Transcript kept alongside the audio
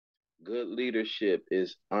Good leadership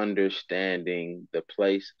is understanding the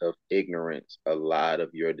place of ignorance a lot of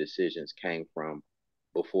your decisions came from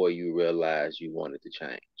before you realized you wanted to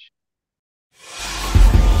change.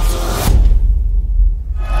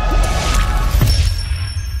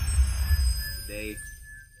 Today,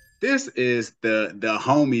 this is the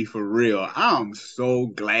homie for real. I'm so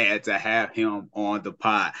glad to have him on the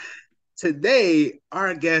pod. Today,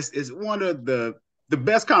 our guest is one of the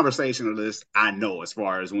best conversationalists I know as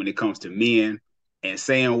far as when it comes to men and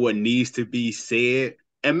saying what needs to be said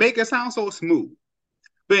and make it sound so smooth.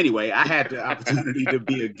 But anyway, I had the opportunity to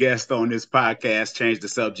be a guest on this podcast, change the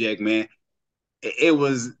subject, man. It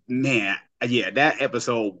was, man, yeah, that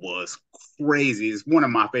episode was crazy. It's one of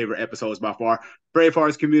my favorite episodes by far.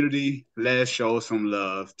 Bravehearts community, let's show some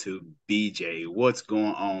love to BJ. What's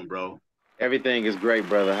going on, bro? Everything is great,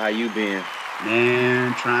 brother. How you been?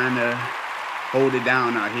 Man, trying to hold it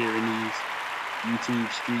down out here in these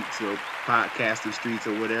YouTube streets or podcasting streets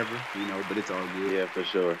or whatever, but it's all good. Yeah, for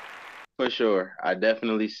sure. For sure. I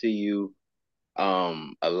definitely see you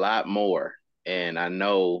a lot more, and I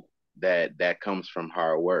know that that comes from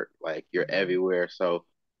hard work. Like you're everywhere. So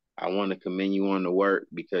I want to commend you on the work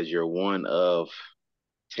because you're one of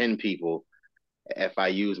 10 people, if I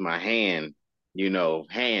use my hands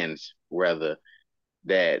rather,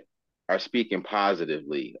 that are speaking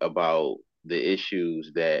positively about the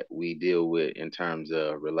issues that we deal with in terms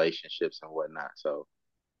of relationships and whatnot. So,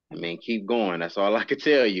 I mean, keep going. That's all I can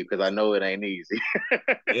tell you because I know it ain't easy.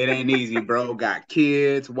 It ain't easy, bro. Got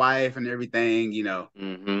kids, wife, and everything,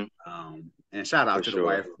 Mm-hmm. And shout out For to the sure.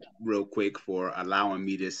 wife real quick for allowing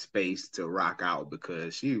me this space to rock out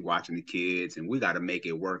because she's watching the kids and we got to make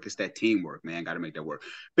it work. It's that teamwork, man. Got to make that work.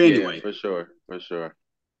 But Yeah, anyway, for sure. For sure.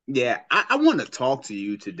 yeah, I want to talk to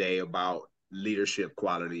you today about leadership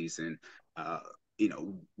qualities and, uh,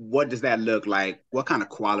 what does that look like? What kind of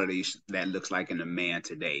qualities that looks like in a man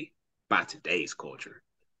today by today's culture?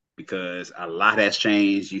 Because a lot has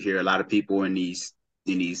changed. You hear a lot of people in these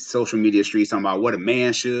social media streets talking about what a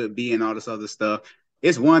man should be and all this other stuff.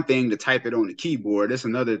 It's one thing to type it on the keyboard. It's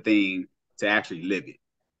another thing to actually live it.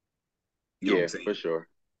 You know what I'm Yeah, saying? for sure.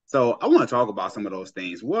 So I want to talk about some of those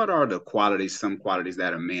things. What are the qualities, some qualities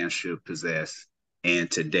that a man should possess in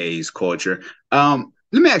today's culture?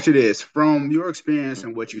 Let me ask you this: from your experience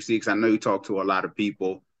and what you see, because I know you talk to a lot of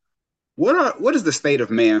people. What is the state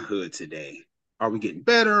of manhood today? Are we getting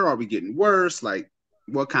better? Are we getting worse? Like,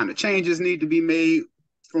 what kind of changes need to be made?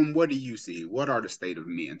 From what do you see? What are the state of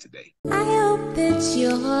men today? I hope that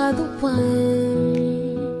you're the one,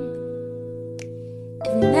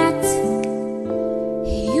 and that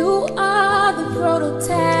you are the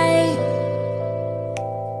prototype.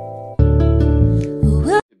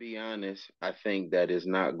 To be honest, I think that is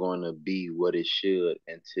not going to be what it should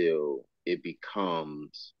until it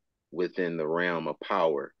becomes within the realm of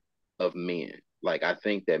power of men. Like I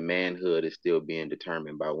think that manhood is still being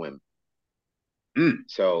determined by women. Mm,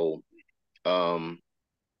 So, um,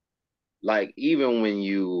 like even when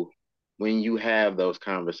you have those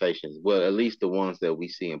conversations, well, at least the ones that we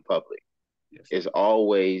see in public, yes. is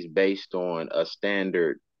always based on a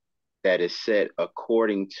standard that is set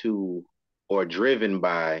according to or driven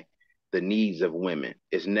by the needs of women.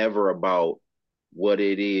 It's never about what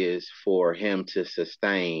it is for him to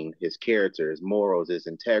sustain his character, his morals, his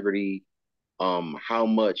integrity, how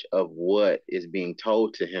much of what is being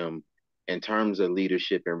told to him in terms of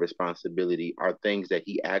leadership and responsibility are things that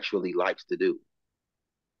he actually likes to do.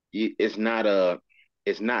 It's not a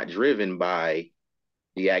it's not driven by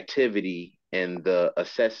the activity and the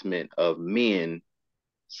assessment of men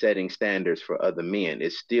setting standards for other men.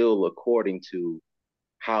 It's still according to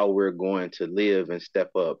how we're going to live and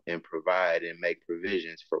step up and provide and make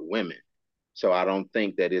provisions for women. So I don't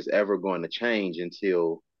think that it's ever going to change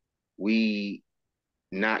until we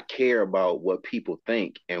not care about what people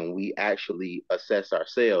think and we actually assess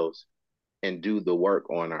ourselves and do the work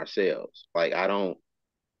on ourselves. Like I don't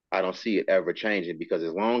see it ever changing because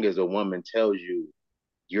as long as a woman tells you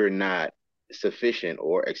you're not sufficient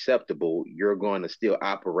or acceptable, you're going to still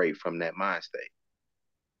operate from that mind state.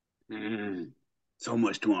 Mm, so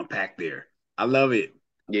much to unpack there. I love it.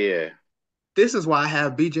 Yeah, This is why I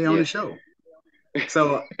have BJ on the yeah. show.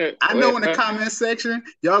 So I know in the Well, comment section,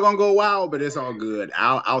 y'all gonna go wild, but it's all good.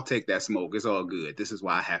 I'll take that smoke. It's all good. This is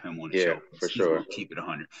why I have him on the yeah, show. for He's sure, gonna keep it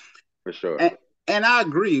 100. for sure. And I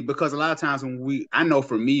agree because a lot of times I know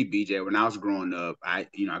for me, BJ, when I was growing up, I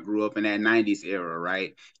grew up in that '90s era,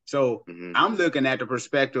 right? So Hmm. I'm looking at the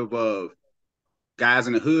perspective of guys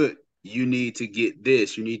in the hood. You need to get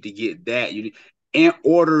this, you need to get that, in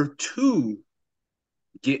order to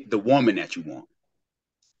get the woman that you want,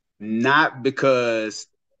 not because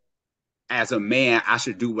as a man, I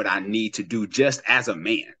should do what I need to do just as a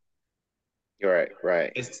man. Right,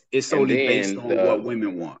 right. It's And solely based then on what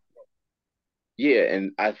women want. yeah,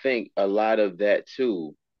 and I think a lot of that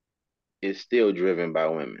too is still driven by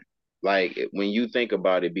women. Like when you think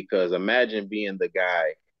about it, because imagine being the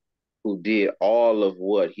guy who did all of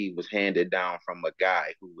what he was handed down from a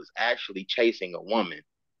guy who was actually chasing a woman,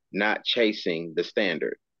 not chasing the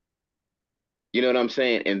standard. You know what I'm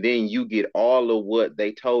saying? And then you get all of what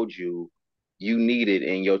they told you needed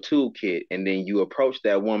in your toolkit, and then you approach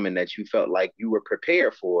that woman that you felt like you were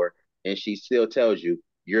prepared for, and she still tells you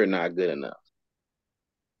you're not good enough.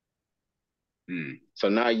 Mm. So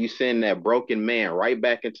now you send that broken man right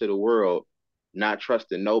back into the world, not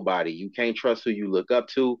trusting nobody. You can't trust who you look up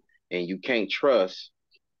to, and you can't trust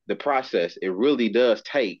the process it really does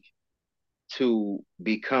take to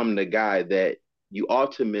become the guy that you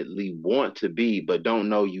ultimately want to be, but don't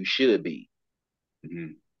know you should be.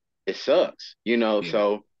 Mm-hmm. It sucks, you know. Yeah.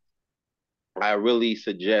 So I really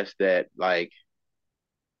suggest that, like,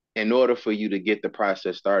 in order for you to get the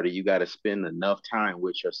process started, you got to spend enough time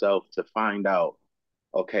with yourself to find out,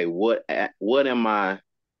 okay, what am I?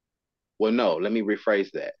 Well, no, let me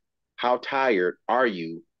rephrase that. How tired are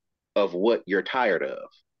you of what you're tired of?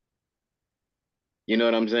 You know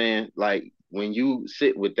what I'm saying? Like when you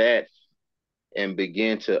sit with that and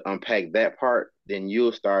begin to unpack that part, then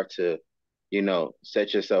you'll start to,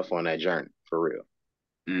 set yourself on that journey for real.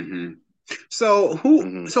 Mm-hmm. So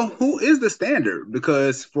who is the standard?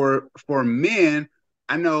 Because for men,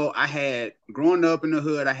 I know I had growing up in the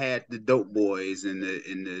hood, I had the dope boys and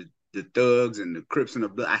the thugs and the Crips and the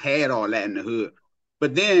blood. I had all that in the hood.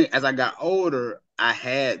 But then as I got older, I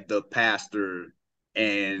had the pastor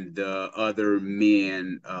and the other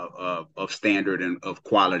men of standard and of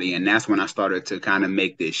quality. And that's when I started to kind of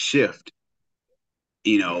make this shift,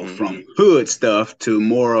 Mm-hmm. from hood stuff to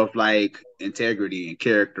more of like integrity and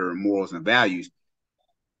character and morals and values.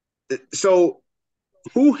 So,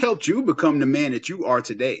 who helped you become the man that you are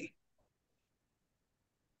today?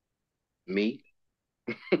 Me,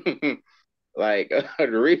 like the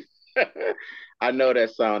reason I know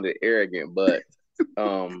that sounded arrogant, but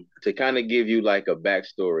to kind of give you like a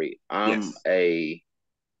backstory, Yes.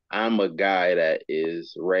 I'm a guy that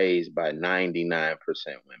is raised by 99%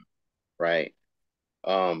 women, right?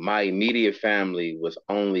 My immediate family was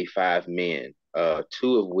only five men,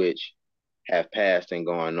 two of which have passed and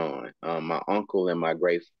gone on. My uncle and my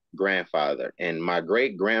great grandfather. And my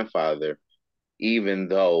great grandfather, even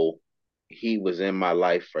though he was in my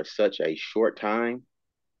life for such a short time,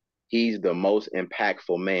 he's the most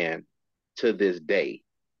impactful man to this day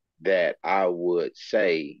that I would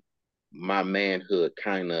say my manhood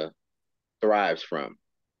kind of thrives from.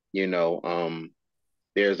 You know,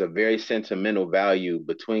 there's a very sentimental value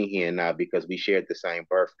between he and I because we shared the same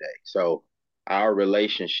birthday. So our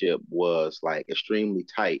relationship was like extremely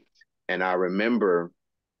tight. And I remember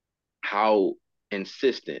how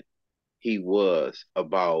insistent he was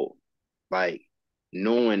about like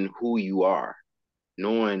knowing who you are,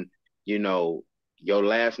 knowing, you know, your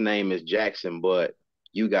last name is Jackson, but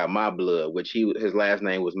you got my blood, which his last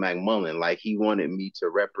name was McMullen. Like he wanted me to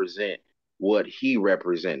represent what he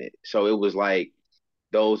represented. So it was like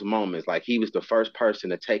those moments. Like he was the first person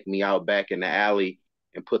to take me out back in the alley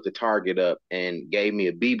and put the target up and gave me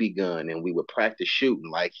a BB gun and we would practice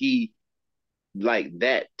shooting. Like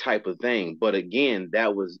that type of thing. But again,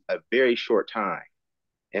 that was a very short time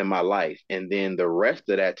in my life. And then the rest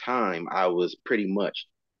of that time, I was pretty much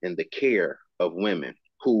in the care of women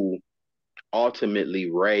who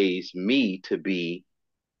ultimately raised me to be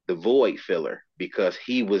the void filler because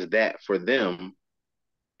he was that for them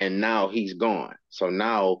and now he's gone. So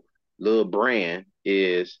now Lil Brand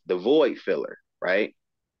is the void filler, right?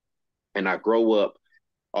 And I grow up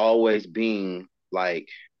always being like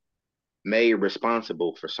made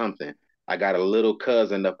responsible for something. I got a little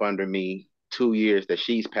cousin up under me 2 years that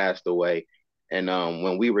she's passed away. And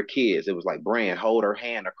when we were kids, it was like, Brand, hold her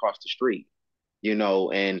hand across the street,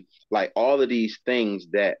 and like all of these things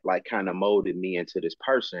that like kind of molded me into this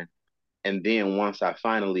person. And then once I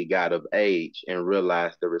finally got of age and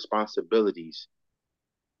realized the responsibilities,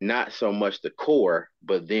 not so much the core,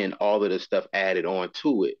 but then all of the stuff added on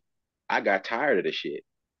to it, I got tired of the shit.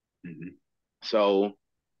 Mm-hmm. So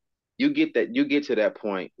you get to that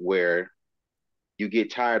point where you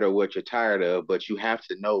get tired of what you're tired of, but you have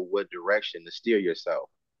to know what direction to steer yourself.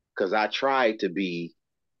 Cause I tried to be,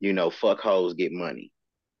 fuck hoes, get money.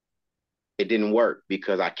 It didn't work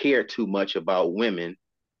because I cared too much about women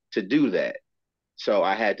to do that. So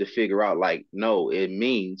I had to figure out like, no, it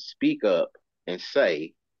means speak up and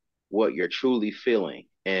say what you're truly feeling.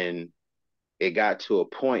 And it got to a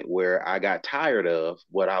point where I got tired of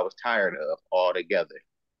what I was tired of altogether.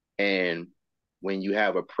 And when you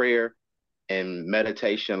have a prayer and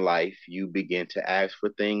meditation life, you begin to ask for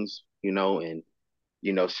things, and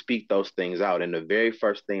speak those things out. And the very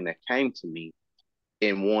first thing that came to me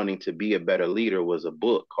in wanting to be a better leader was a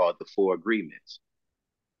book called The Four Agreements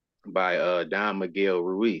by Don Miguel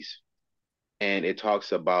Ruiz. And it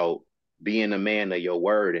talks about being a man of your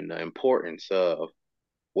word and the importance of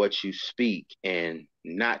what you speak and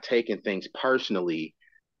not taking things personally.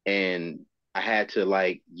 And I had to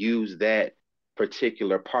like use that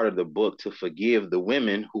particular part of the book to forgive the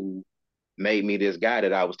women who made me this guy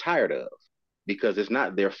that I was tired of, because it's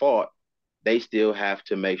not their fault. They still have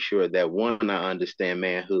to make sure that, one, I understand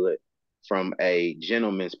manhood from a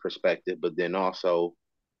gentleman's perspective, but then also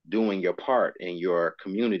doing your part in your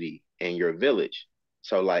community and your village.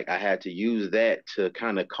 So like I had to use that to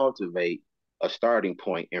kind of cultivate a starting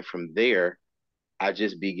point. And from there, I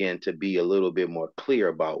just began to be a little bit more clear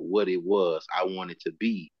about what it was I wanted to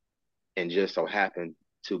be, and just so happened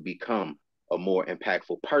to become a more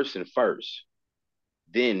impactful person first,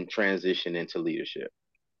 then transition into leadership.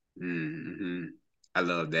 Mm-hmm. I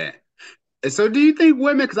love that. And so, do you think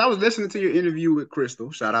women? Because I was listening to your interview with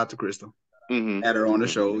Crystal. Shout out to Crystal. Mm-hmm. Had her on the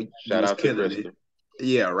Mm-hmm. show. You Shout was out to killing it. Crystal.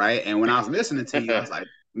 Yeah, right. And when I was listening to you, I was like,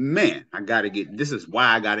 man, I gotta get. This is why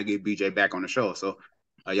I gotta get BJ back on the show. So,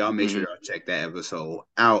 y'all make sure Mm-hmm. y'all check that episode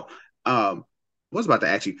out. I was about to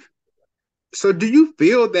ask you. So, do you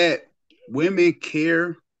feel that women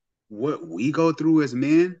care what we go through as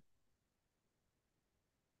men?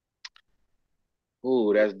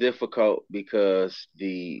 Ooh, that's difficult because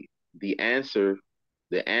the answer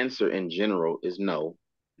in general is no.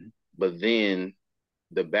 But then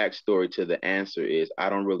the backstory to the answer is I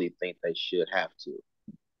don't really think they should have to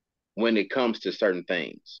when it comes to certain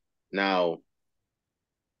things. Now,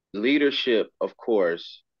 leadership, of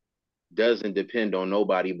course, doesn't depend on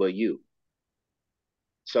nobody but you.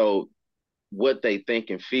 So what they think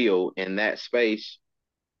and feel in that space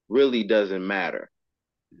really doesn't matter.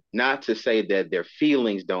 Not to say that their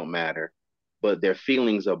feelings don't matter, but their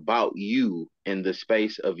feelings about you in the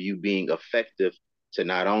space of you being effective to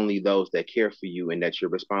not only those that care for you and that you're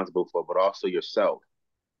responsible for, but also yourself.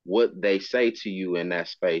 What they say to you in that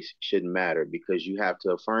space shouldn't matter, because you have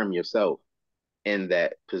to affirm yourself in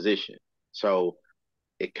that position. So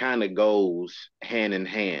it kind of goes hand in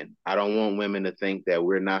hand. I don't want women to think that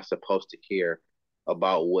we're not supposed to care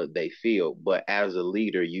about what they feel, but as a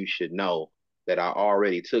leader, you should know that I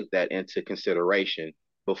already took that into consideration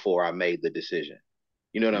before I made the decision.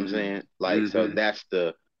 You know what I'm Mm-hmm. saying? Like, so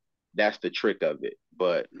Mm-hmm. that's the trick of it.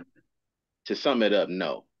 But to sum it up,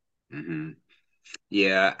 no. Mm-hmm.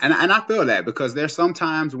 Yeah, and I feel that because there's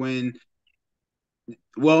sometimes when,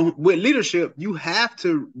 well, with leadership, you have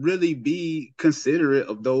to really be considerate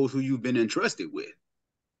of those who you've been entrusted with.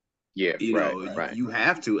 Yeah, You right, know, right. you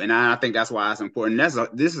have to, and I think that's why it's important.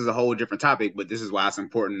 This is a whole different topic, but this is why it's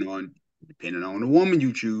important on depending on the woman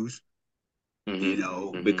you choose. You Mm-hmm.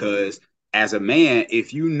 know, Mm-hmm. because as a man,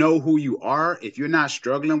 if you know who you are, if you're not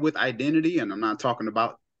struggling with identity, and I'm not talking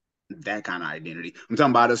about that kind of identity, I'm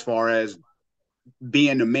talking about as far as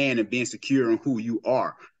being the man and being secure in who you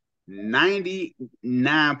are.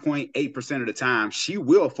 99.8% of the time, she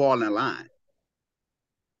will fall in line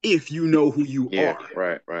if you know who you Yeah, are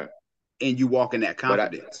right, right. and you walk in that But I,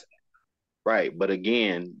 confidence. right, but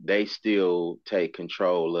again, they still take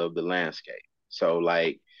control of the landscape. So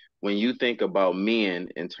like when you think about men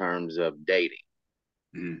in terms of dating,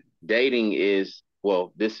 Mm, dating is,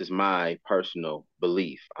 well, this is my personal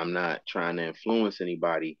belief. I'm not trying to influence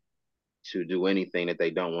anybody to do anything that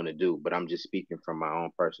they don't want to do, but I'm just speaking from my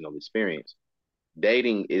own personal experience.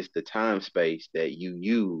 Dating is the time space that you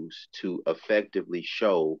use to effectively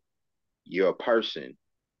show your person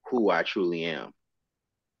who I truly am,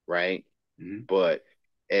 right? mm, But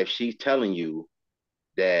if she's telling you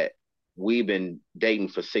that we've been dating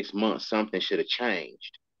for 6 months, something should have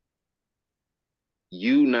changed,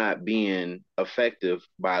 you not being effective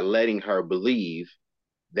by letting her believe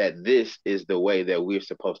that this is the way that we're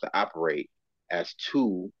supposed to operate as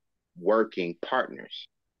two working partners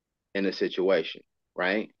in a situation,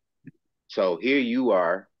 right? So here you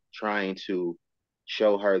are trying to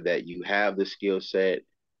show her that you have the skill set,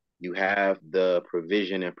 you have the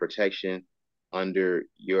provision and protection under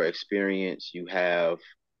your experience, you have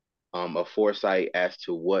a foresight as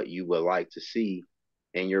to what you would like to see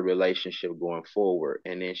in your relationship going forward.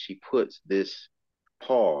 And then she puts this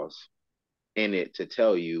pause in it to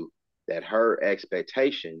tell you that her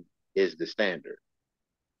expectation is the standard.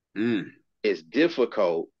 mm, It's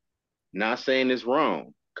difficult, not saying it's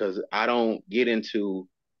wrong, because I don't get into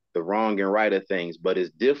the wrong and right of things, but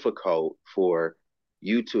it's difficult for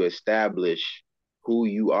you to establish who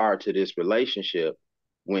you are to this relationship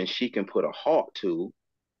when she can put a halt to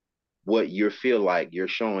what you feel like you're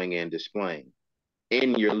showing and displaying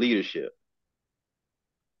in your leadership.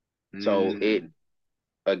 So it, Mm.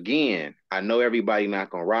 again, I know everybody not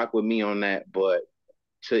gonna rock with me on that, but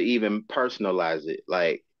to even personalize it,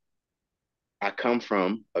 like I come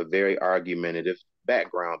from a very argumentative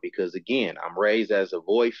background because again, I'm raised as a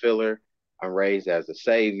void filler, I'm raised as a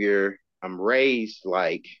savior, I'm raised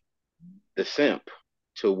like the simp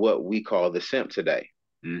to what we call the simp today.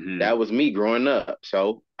 Mm-hmm. That was me growing up.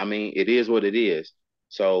 So, I mean, it is what it is.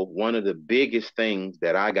 So, one of the biggest things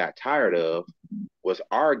that I got tired of was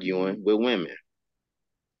arguing with women.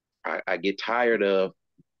 I get tired of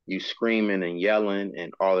you screaming and yelling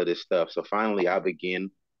and all of this stuff. So finally, I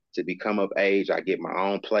begin to become of age. I get my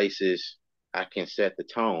own places. I can set the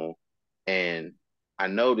tone. And I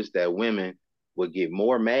noticed that women would get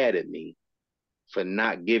more mad at me for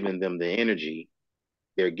not giving them the energy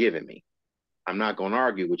they're giving me. I'm not going to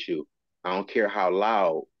argue with you. I don't care how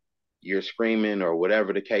loud you're screaming or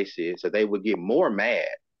whatever the case is. So they would get more mad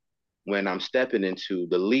when I'm stepping into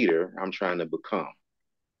the leader I'm trying to become.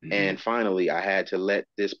 Mm-hmm. And finally, I had to let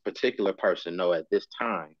this particular person know at this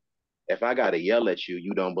time, if I got to yell at you,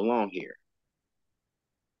 you don't belong here.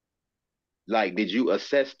 Like, did you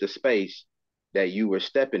assess the space that you were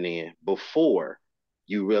stepping in before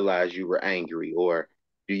you realized you were angry? Or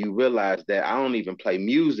do you realize that I don't even play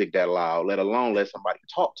music that loud, let alone let somebody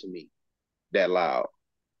talk to me that loud?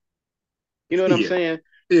 You know what I'm Yeah. saying?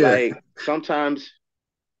 Yeah. Like sometimes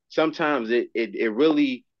it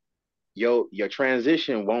really your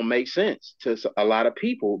transition won't make sense to a lot of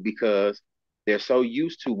people because they're so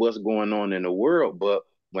used to what's going on in the world. But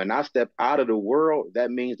when I step out of the world,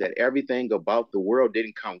 that means that everything about the world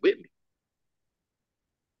didn't come with me,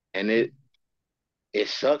 and it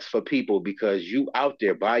sucks for people because you out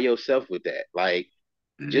there by yourself with that. Like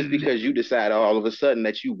just Mm-hmm. because you decide all of a sudden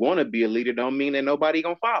that you want to be a leader, don't mean that nobody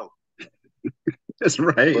gonna follow. That's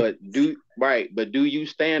right. But do you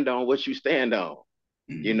stand on what you stand on?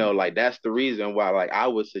 You Mm-hmm. know, like that's the reason why, like I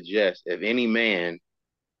would suggest if any man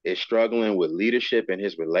is struggling with leadership in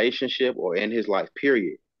his relationship or in his life,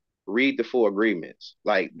 period, read the Four Agreements.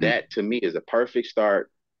 Like that to me is a perfect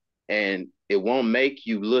start. And it won't make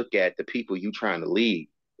you look at the people you trying to lead.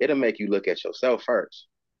 It'll make you look at yourself first.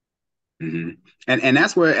 Mm-hmm. And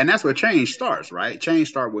that's where change starts, right? Change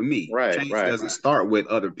start with me. Right, Change right. doesn't start with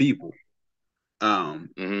other people.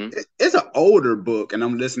 Mm-hmm. It's an older book, and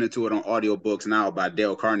I'm listening to it on audiobooks now by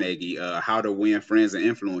Dale Carnegie, How to Win Friends and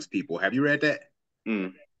Influence People. Have you read that?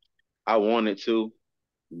 Mm. I wanted to,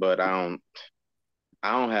 but I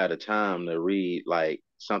don't have the time to read like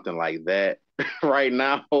something like that right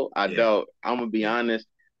now. I Yeah. don't. I'm gonna be Yeah. honest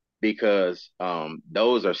because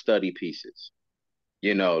those are study pieces.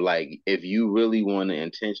 You know, like if you really want to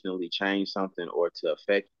intentionally change something or to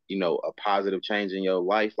affect, a positive change in your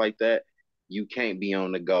life like that, you can't be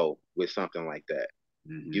on the go with something like that.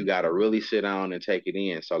 You Mm-hmm. got to really sit down and take it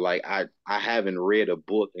in. So like I haven't read a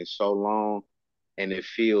book in so long and it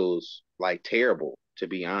feels like terrible to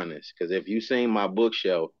be honest. Because if you seen my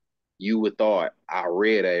bookshelf, you would thought I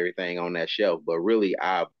read everything on that shelf, but really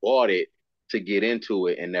I bought it to get into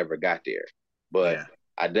it and never got there. But Yeah.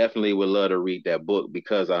 I definitely would love to read that book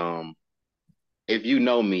because if you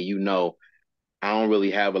know me, you know I don't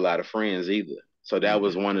really have a lot of friends either. So that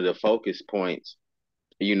was Mm-hmm. one of the focus points,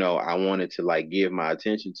 I wanted to like give my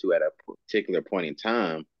attention to at a particular point in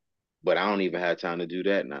time, but I don't even have time to do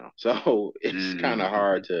that now. So it's kind of Mm-hmm.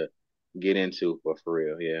 hard to get into for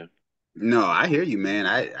real. Yeah. No, I hear you, man.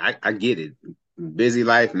 I get it. Busy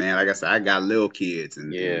life, man. Like I said, I got little kids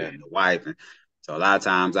Yeah. and a wife, and so a lot of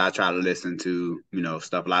times I try to listen to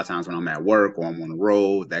stuff. A lot of times when I'm at work or I'm on the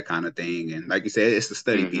road, that kind of thing. And like you said, it's a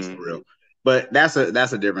study piece Mm-hmm. for real. But that's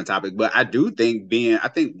a different topic. But I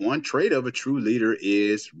think one trait of a true leader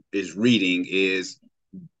is reading, is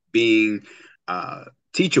being uh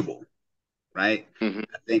teachable, right? Mm-hmm.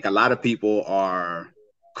 I think a lot of people are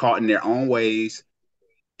caught in their own ways.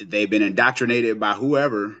 They've been indoctrinated by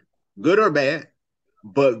whoever, good or bad,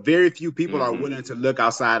 but very few people are Mm-hmm. willing to look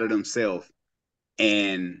outside of themselves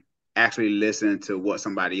and actually listen to what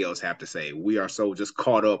somebody else have to say. We are so just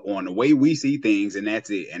caught up on the way we see things, and that's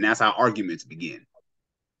it. And that's how arguments begin.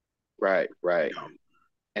 Right, You right. know.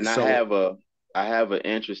 And So, I have an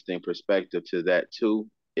interesting perspective to that too,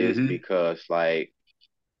 is mm-hmm, because like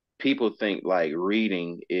people think like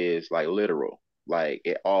reading is like literal. Like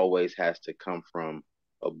it always has to come from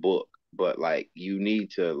a book, but like you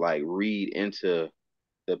need to like read into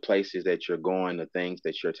the places that you're going, the things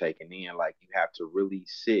that you're taking in, like you have to really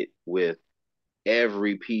sit with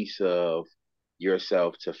every piece of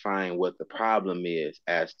yourself to find what the problem is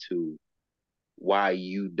as to why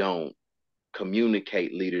you don't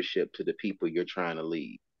communicate leadership to the people you're trying to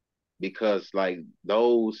lead. Because like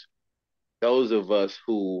those of us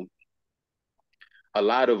who a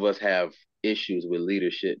lot of us have issues with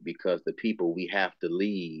leadership because the people we have to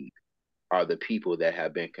lead are the people that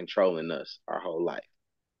have been controlling us our whole life,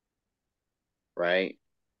 right?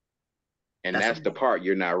 And That's a that's the part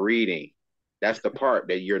you're not reading. That's the part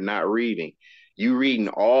that you're not reading. You reading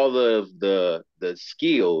all of the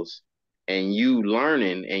skills and you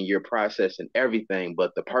learning and you're processing everything,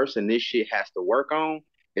 but the person this shit has to work on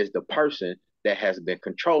is the person that has been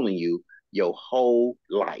controlling you your whole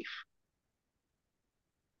life.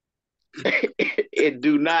 It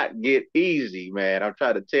do not get easy, man. I'm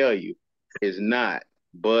trying to tell you, it's not.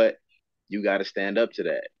 But you got to stand up to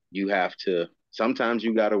that. You have to. Sometimes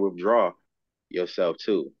you got to withdraw yourself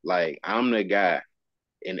too. Like I'm the guy,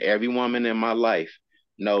 and every woman in my life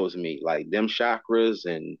knows me. Like them chakras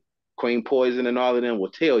and Queen Poison and all of them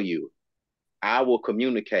will tell you. I will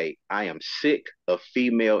communicate. I am sick of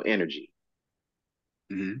female energy.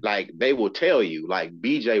 mm-hmm. Like they will tell you. Like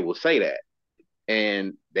BJ will say that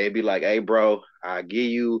and they'd be like, "Hey, bro, I'll give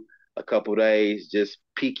you a couple days. Just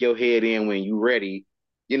peek your head in when you ready,"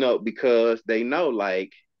 because they know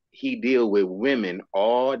like he deal with women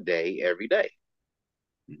all day, every day.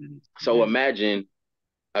 Mm-hmm. So imagine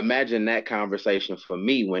that conversation for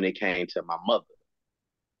me when it came to my mother,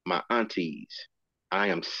 my aunties. I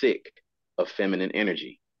am sick of feminine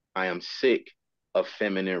energy. I am sick of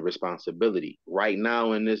feminine responsibility. Right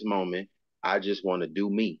now in this moment, I just want to do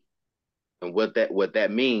me. And what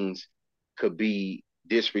that means could be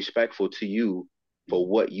disrespectful to you for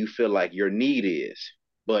what you feel like your need is.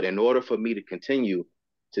 But in order for me to continue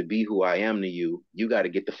to be who I am to you, you got to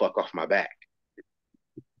get the fuck off my back.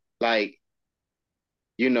 Like,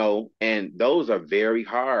 and those are very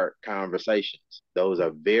hard conversations. Those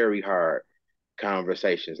are very hard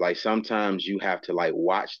conversations. Like sometimes you have to like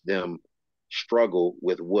watch them struggle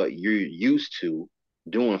with what you're used to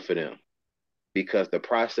doing for them because the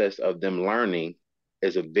process of them learning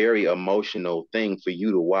is a very emotional thing for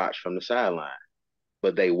you to watch from the sideline.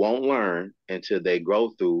 But they won't learn until they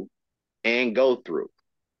go through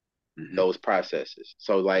Mm-hmm. those processes.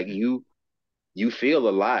 So like you feel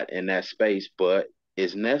a lot in that space, but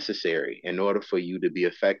it's necessary in order for you to be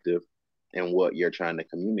effective in what you're trying to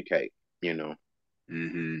communicate, you know.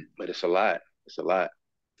 Mm-hmm. But it's a lot. It's a lot.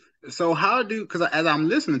 So how do, because as I'm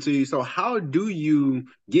listening to you, so how do you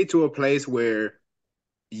get to a place where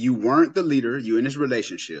you weren't the leader, you in this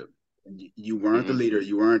relationship, you weren't the Mm-hmm. leader,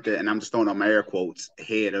 you weren't the, and I'm just throwing on my air quotes,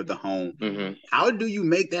 head of the home. Mm-hmm. How do you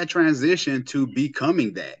make that transition to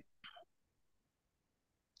becoming that?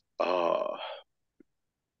 Uh,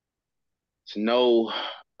 it's no,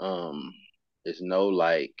 um, it's no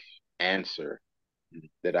like answer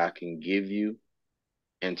that I can give you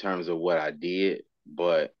in terms of what I did,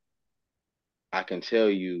 but I can tell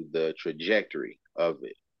you the trajectory of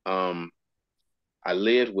it. Um, I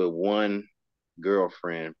lived with one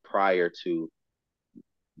girlfriend prior to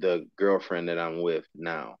the girlfriend that I'm with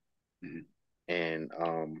now. Mm-hmm. And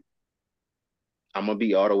I'm gonna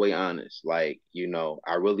be all the way honest. Like,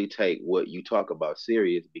 I really take what you talk about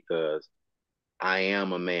serious because I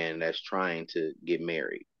am a man that's trying to get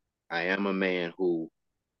married. I am a man who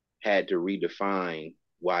had to redefine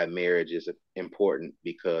why marriage is important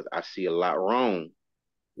because I see a lot wrong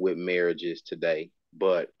with marriages today.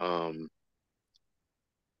 But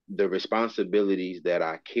the responsibilities that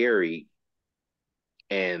I carry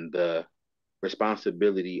and the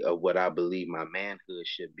responsibility of what I believe my manhood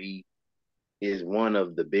should be is one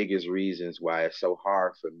of the biggest reasons why it's so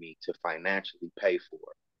hard for me to financially pay for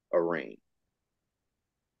a ring.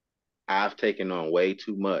 I've taken on way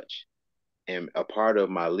too much. And a part of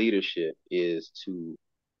my leadership is to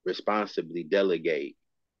responsibly delegate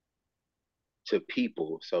to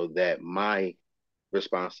people so that my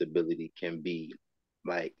responsibility can be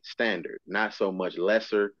like standard, not so much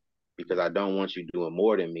lesser because I don't want you doing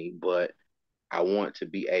more than me, but I want to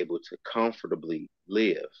be able to comfortably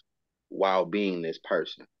live while being this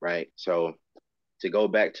person, right? So to go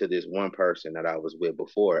back to this one person that I was with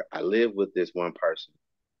before, I lived with this one person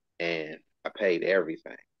and I paid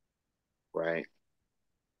everything, right?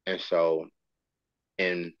 And so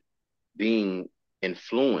in being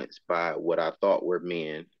influenced by what I thought were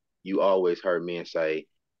men, you always heard men say,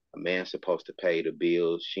 a man's supposed to pay the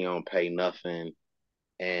bills, she don't pay nothing,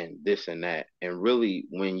 and this and that. And really,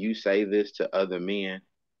 when you say this to other men,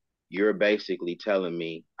 you're basically telling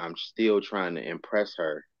me I'm still trying to impress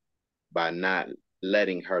her by not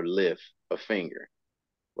letting her lift a finger,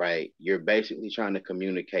 right? You're basically trying to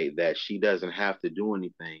communicate that she doesn't have to do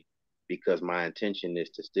anything because my intention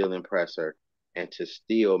is to still impress her and to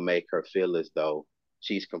still make her feel as though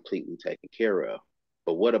she's completely taken care of.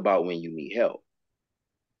 But what about when you need help?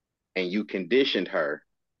 And you conditioned her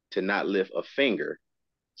to not lift a finger.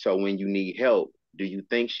 So when you need help, do you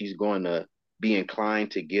think she's going to be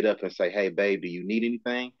inclined to get up and say, "Hey, babe, do you need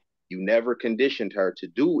anything?" You never conditioned her to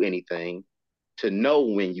do anything to know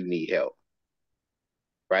when you need help,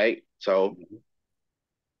 right? So,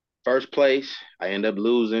 first place, I end up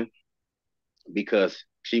losing because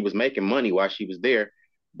she was making money while she was there,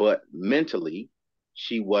 but mentally,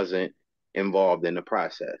 she wasn't involved in the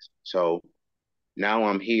process. So now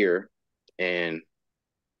I'm here and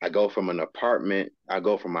I go from an apartment, I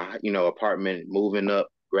go from a apartment moving up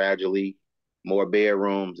gradually, more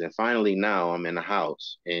bedrooms, and finally now I'm in a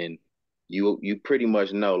house. And you pretty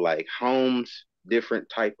much know like homes, different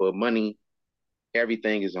type of money,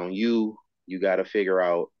 everything is on you. You got to figure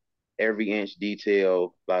out every inch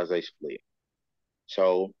detail, blase split.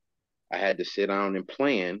 So I had to sit down and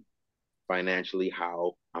plan financially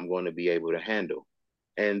how I'm going to be able to handle.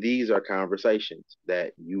 And these are conversations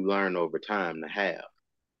that you learn over time to have.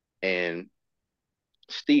 And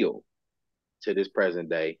still, to this present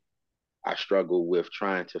day, I struggle with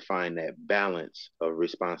trying to find that balance of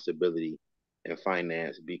responsibility and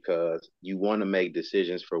finance because you want to make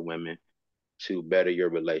decisions for women to better your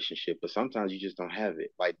relationship, but sometimes you just don't have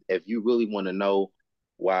it. Like, if you really want to know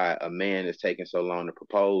why a man is taking so long to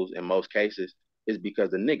propose, in most cases, is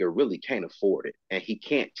because the nigga really can't afford it. And he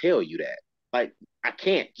can't tell you that. Like, I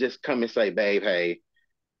can't just come and say, babe, hey,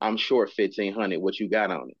 I'm short 1,500. What you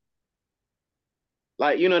got on it?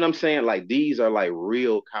 Like, you know what I'm saying? Like, these are like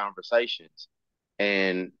real conversations.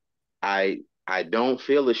 And I don't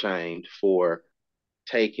feel ashamed for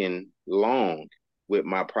taking long with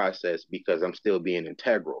my process because I'm still being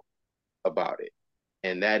integral about it.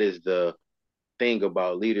 And that is the thing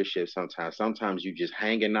about leadership sometimes. Sometimes you just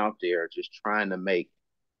hanging out there, just trying to make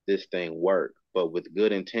this thing work, but with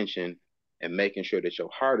good intention and making sure that your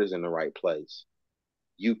heart is in the right place.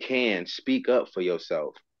 You can speak up for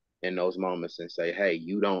yourself in those moments and say, hey,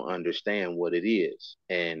 you don't understand what it is.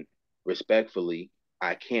 And respectfully,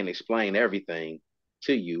 I can't explain everything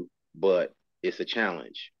to you, but it's a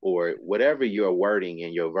challenge or whatever your wording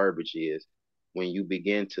and your verbiage is. When you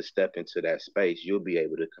begin to step into that space, you'll be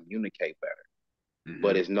able to communicate better.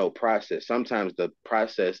 But Mm-hmm. it's no process. Sometimes the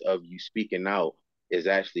process of you speaking out is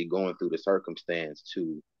actually going through the circumstance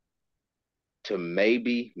to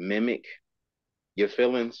maybe mimic your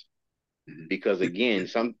feelings, because again,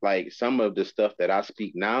 some of the stuff that I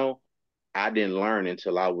speak now, I didn't learn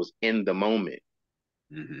until I was in the moment.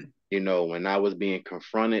 Mm-hmm. When I was being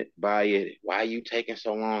confronted by it, why are you taking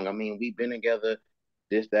so long? I mean, we've been together,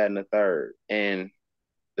 this, that, and the third. And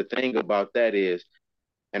the thing about that is,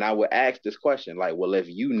 and I would ask this question, like, well, if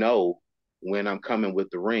you know when I'm coming with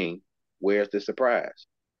the ring, where's the surprise?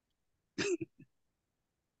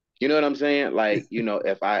 You know what I'm saying? Like,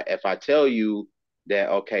 if I tell you that,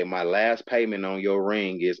 okay, my last payment on your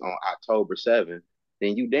ring is on October 7th,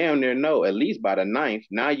 then you damn near know at least by the 9th.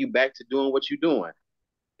 Now you back to doing what you're doing.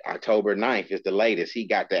 October 9th is the latest. He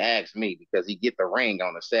got to ask me because he get the ring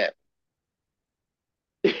on the 7th.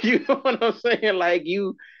 You know what I'm saying? Like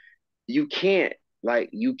you can't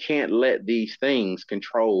you can't let these things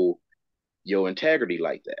control your integrity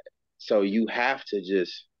like that. So you have to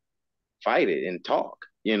just fight it and talk.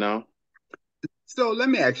 So let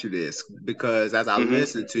me ask you this, because as I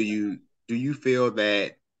listen Hmm. to you, do you feel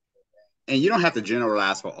that, and you don't have to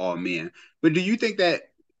generalize for all men, but do you think that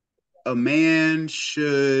a man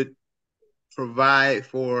should provide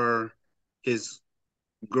for his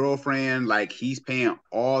girlfriend, like he's paying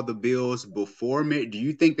all the bills before marriage? Do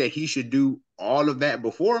you think that he should do all of that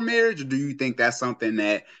before marriage, or do you think that's something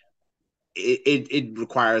that it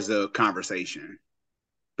requires a conversation?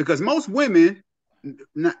 Because most women,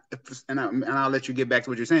 not, and I'll let you get back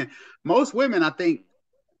to what you're saying. Most women, I think,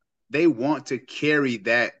 they want to carry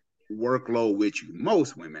that workload with you.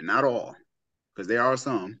 Most women, not all, because there are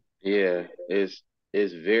some. Yeah, it's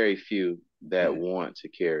very few that Mm-hmm. want to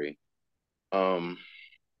carry. Um,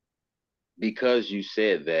 because you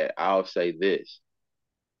said that, I'll say this.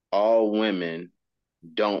 All women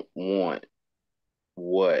don't want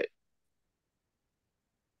what?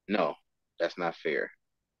 No, that's not fair.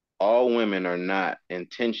 All women are not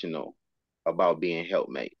intentional about being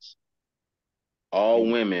helpmates. All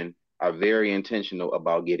women are very intentional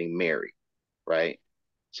about getting married, right?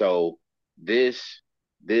 So this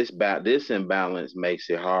this imbalance makes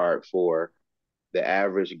it hard for the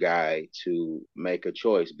average guy to make a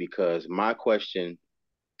choice, because my question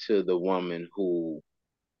to the woman who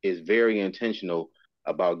is very intentional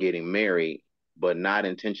about getting married but not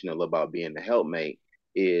intentional about being a helpmate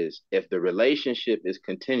is, if the relationship is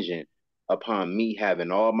contingent upon me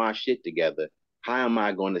having all my shit together, how am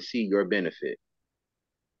I going to see your benefit?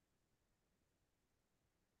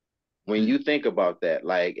 When Mm, you think about that,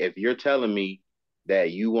 like, if you're telling me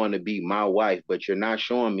that you want to be my wife, but you're not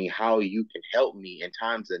showing me how you can help me in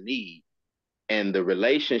times of need, and the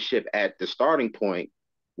relationship at the starting point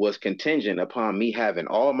was contingent upon me having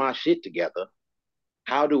all my shit together,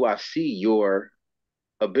 how do I see your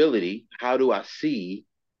ability? How do I see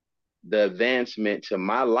the advancement to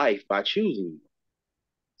my life by choosing you?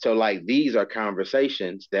 So, like, these are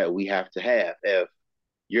conversations that we have to have. If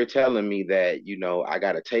you're telling me that, I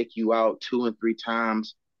got to take you out 2 and 3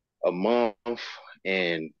 times a month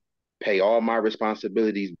and pay all my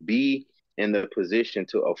responsibilities, be in the position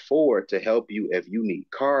to afford to help you if you need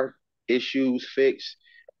car issues fixed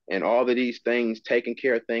and all of these things, taking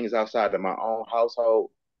care of things outside of my own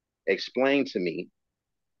household, explain to me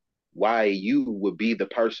why you would be the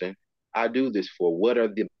person I do this for. What are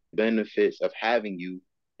the benefits of having you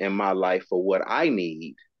in my life for what I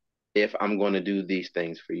need if I'm going to do these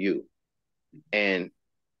things for you? And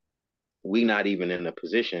we not even in a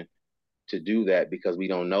position to do that because we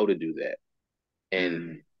don't know to do that.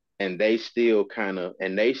 And mm, they still kind of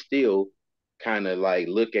like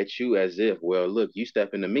look at you as if, well, look, you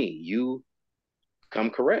step into me, you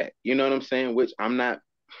come correct. You know what I'm saying? Which I'm not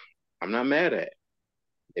mad at.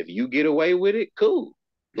 If you get away with it, cool.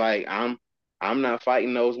 Like, I'm not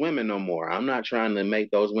fighting those women no more. I'm not trying to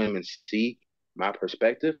make those women see my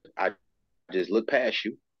perspective. I just look past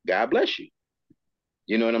you. God bless you.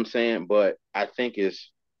 You know what I'm saying? But I think it's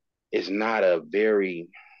not a very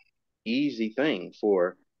easy thing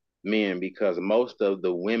for men, because most of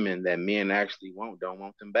the women that men actually want don't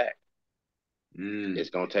want them back. mm,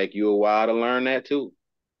 It's gonna take you a while to learn that too,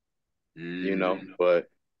 mm. but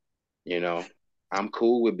you know, I'm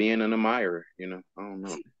cool with being an admirer, I don't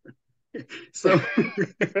know. So,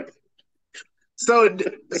 so,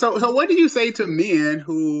 what do you say to men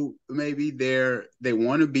who maybe they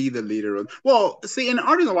want to be the leader of? Well, see, and the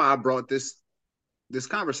only reason why I brought this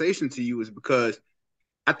conversation to you is because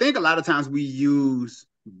I think a lot of times we use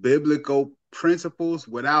biblical principles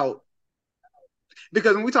without,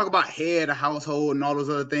 because when we talk about head, a household, and all those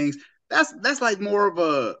other things, that's like more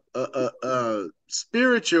of a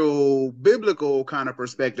spiritual, biblical kind of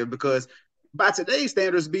perspective. Because by today's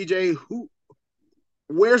standards, BJ,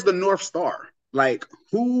 where's the North Star? Like,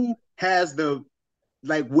 who has the,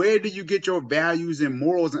 like, where do you get your values and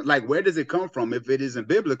morals? And like, where does it come from? If it isn't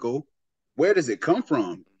biblical, where does it come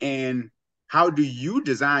from? And how do you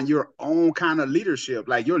design your own kind of leadership?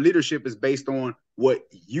 Like, your leadership is based on what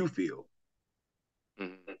you feel.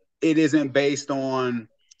 Mm-hmm. It isn't based on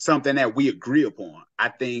something that we agree upon. I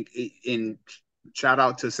think in shout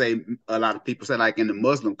out to, say, a lot of people say, like, in the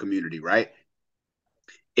Muslim community, right?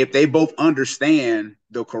 If they both understand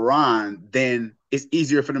the Quran, then it's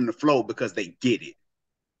easier for them to flow because they get it.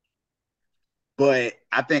 But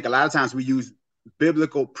I think a lot of times we use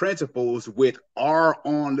biblical principles with our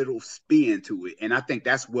own little spin to it. And I think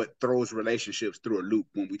that's what throws relationships through a loop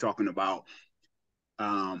when we're talking about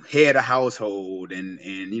head of household and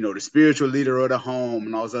the spiritual leader of the home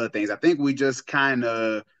and all those other things. I think we just kind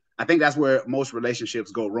of, I think that's where most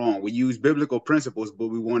relationships go wrong. We use biblical principles, but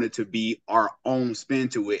we want it to be our own spin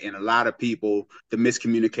to it. And a lot of people, the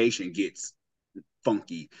miscommunication gets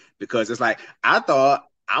funky because it's like, I thought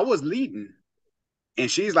I was leading.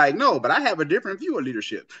 And she's like, no, but I have a different view of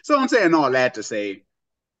leadership. So I'm saying all that to say,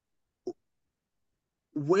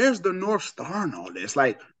 where's the North Star in all this?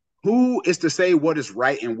 Like, who is to say what is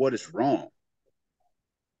right and what is wrong?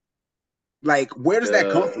 Like, where does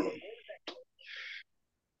that come The from?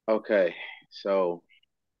 Okay, so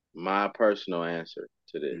my personal answer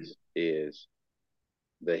to Mm, this is,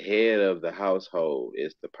 the head of the household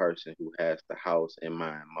is the person who has the house in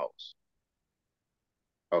mind most.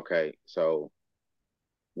 Okay, so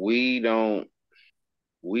we don't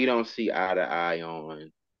we don't see eye to eye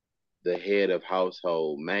on the head of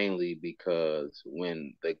household, mainly because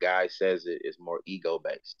when the guy says it's more ego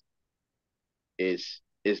based. It's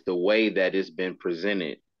the way that it's been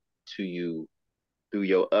presented to you through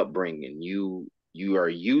your upbringing. You are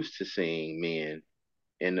used to seeing men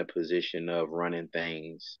in the position of running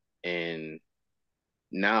things, and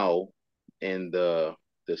now in the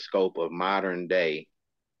scope of modern day,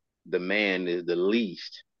 the man is the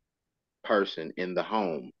least person in the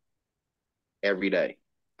home every day.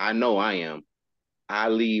 I know I am. I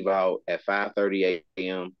leave out at 5:30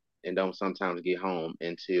 a.m. and don't sometimes get home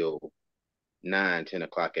until 9, 10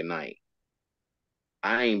 o'clock at night.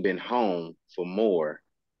 I ain't been home for more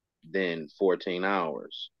than 14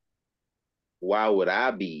 hours. Why would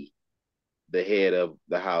I be the head of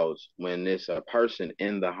the house when there's a person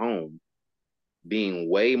in the home being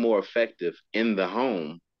way more effective in the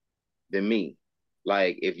home than me?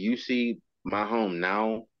 Like, if you see my home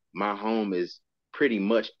now, my home is pretty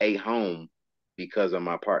much a home because of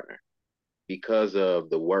my partner, because of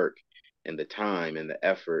the work and the time and the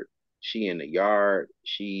effort. She in the yard,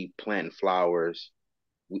 she planting flowers.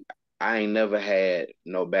 We, I ain't never had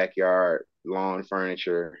no backyard lawn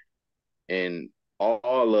furniture and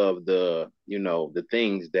all of the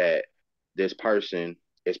things that this person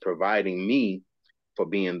is providing me for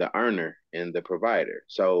being the earner and the provider.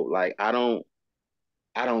 So like I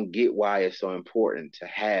don't get why it's so important to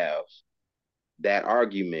have that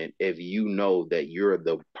argument if you know that you're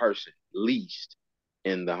the person least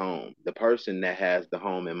in the home. The person that has the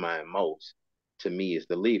home in mind most to me is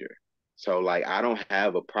the leader. So like I don't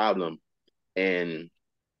have a problem in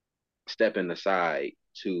stepping aside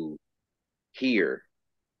to hear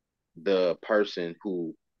the person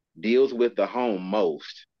who deals with the home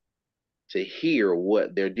most to hear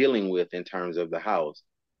what they're dealing with in terms of the house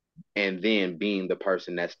and then being the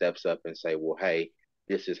person that steps up and say, well, hey,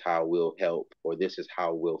 this is how we'll help or this is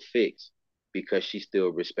how we'll fix because she still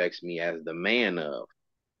respects me as the man of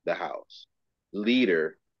the house.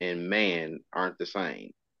 Leader and man aren't the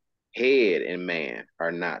same. Head and man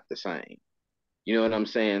are not the same. You know what I'm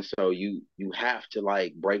saying? So you have to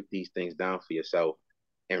like break these things down for yourself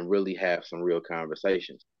and really have some real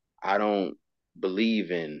conversations. I don't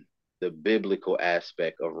believe in the biblical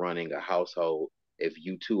aspect of running a household if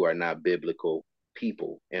you two are not biblical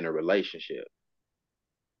people in a relationship.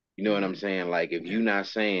 You know what I'm Mm-hmm. saying? Like if Yeah. you're not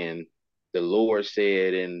saying the Lord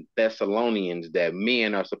said in Thessalonians that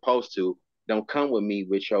men are supposed to, don't come with me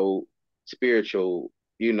with your spiritual,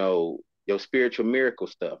 your spiritual miracle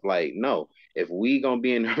stuff. Like, no, if we gonna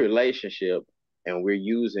be in a relationship and we're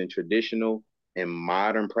using traditional and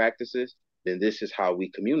modern practices, then this is how we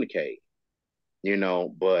communicate.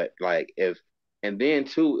 But like if and then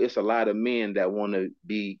too, it's a lot of men that want to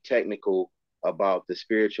be technical about the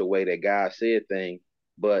spiritual way that God said things,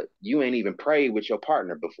 but you ain't even prayed with your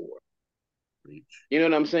partner before. Preach. You know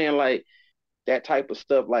what I'm saying? Like that type of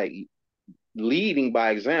stuff, like leading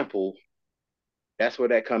by example, that's where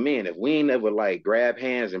that come in. If we ain't never like grab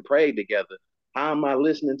hands and prayed together, how am I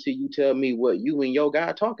listening to you tell me what you and your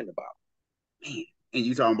God talking about? Man. And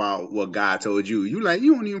you talking about what God told you. You like,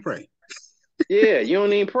 you don't even pray. Yeah, you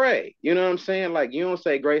don't even pray. You know what I'm saying? Like you don't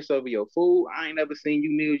say grace over your food. I ain't never seen you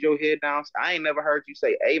kneel your head down. I ain't never heard you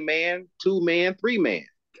say amen, two man, three man.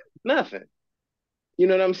 Nothing. You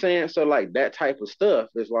know what I'm saying? So like that type of stuff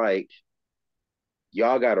is like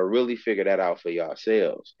y'all gotta really figure that out for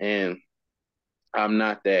yourselves. And I'm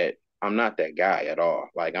not that I'm not that guy at all.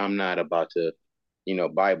 Like I'm not about to,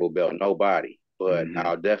 Bible belt nobody. But Mm-hmm.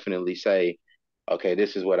 I'll definitely say, okay,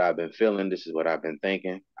 this is what I've been feeling, this is what I've been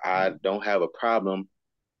thinking. I don't have a problem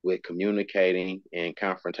with communicating in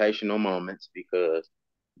confrontational moments because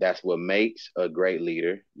that's what makes a great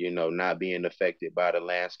leader, not being affected by the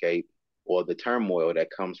landscape or the turmoil that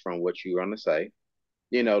comes from what you're going to say.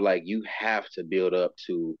 Like you have to build up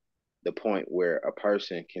to the point where a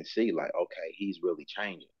person can see, like, okay, he's really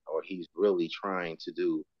changing or he's really trying to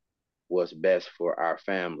do what's best for our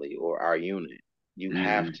family or our unit. You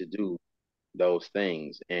have Mm-hmm. to do those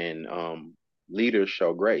things. And leaders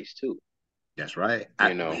show grace too. That's right.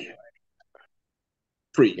 You know, Man,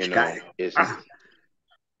 preach, guy. it's Ah,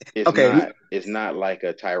 it's okay. not it's not like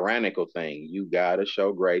a tyrannical thing. You gotta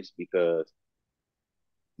show grace because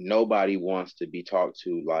nobody wants to be talked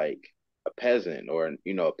to like a peasant or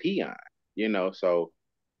a peon. So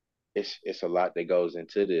it's a lot that goes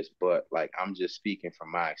into this, but like I'm just speaking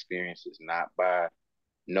from my experiences, not by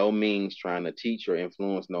no means trying to teach or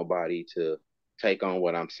influence nobody to take on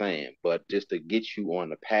what I'm saying, but just to get you on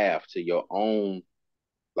the path to your own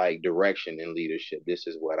like direction in leadership. This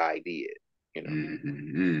is what I did.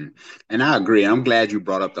 Mm-hmm. And I agree. I'm glad you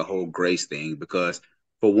brought up the whole grace thing because,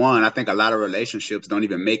 for one, I think a lot of relationships don't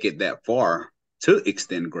even make it that far to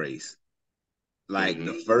extend grace. Like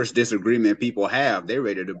the Hmm. first disagreement people have, they're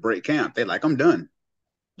ready to break camp. They're like, I'm done.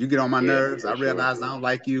 You get on my Yeah, nerves. I for sure. realize I don't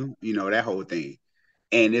like you. That whole thing.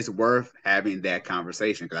 And it's worth having that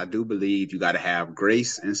conversation because I do believe you got to have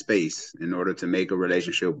grace and space in order to make a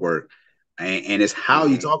relationship work. And it's how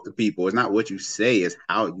you Hmm. talk to people. It's not what you say, it's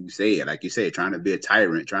how you say it. Like you said, trying to be a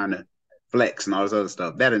tyrant, trying to flex and all this other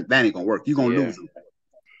stuff. That ain't gonna work. You're gonna Yeah, lose them.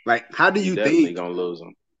 Like, how do you you definitely think gonna lose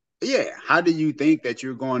them. yeah, how do you think that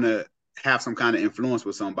you're going to have some kind of influence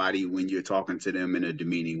with somebody when you're talking to them in a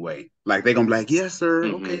demeaning way? Like they're gonna be like, "Yes, sir,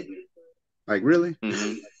 Mm-hmm. okay." Like really?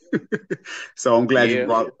 Mm-hmm. So I'm glad you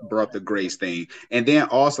Yeah. brought the grace thing. And then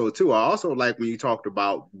also too, I also like when you talked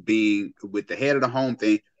about being with the head of the home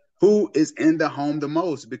thing, who is in the home the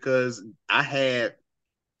most? Because I had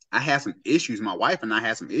some issues. My wife and I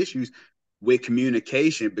had some issues with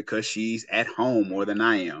communication because she's at home more than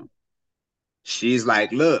I am. She's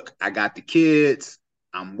like, look, I got the kids,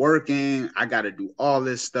 I'm working, I got to do all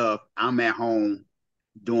this stuff. I'm at home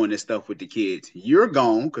doing this stuff with the kids. You're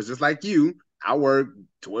gone because just like you, I work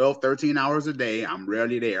 12, 13 hours a day. I'm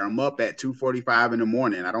rarely there. I'm up at 2:45 in the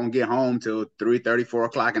morning. I don't get home till 3:30, 4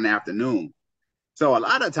 o'clock in the afternoon. So a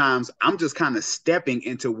lot of times I'm just kind of stepping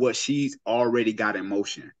into what she's already got in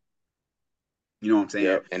motion. You know what I'm saying?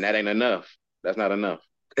 Yep. And that ain't enough. That's not enough.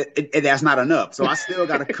 That's not enough. So I still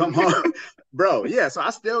got to come home, bro. Yeah. So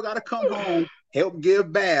I still got to come home, help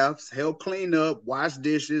give baths, help clean up, wash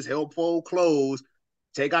dishes, help fold clothes,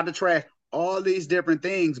 take out the trash, all these different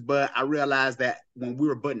things. But I realized that when we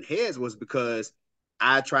were butting heads was because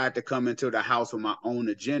I tried to come into the house with my own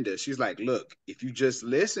agenda. She's like, look, if you just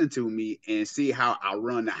listen to me and see how I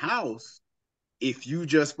run the house, if you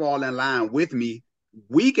just fall in line with me,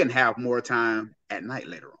 we can have more time at night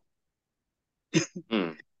later on.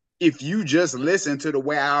 Mm. If you just listen to the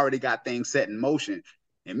way I already got things set in motion.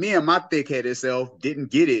 And me and my thick-headed self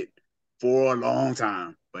didn't get it for a long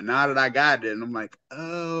time. But now that I got it, and I'm like,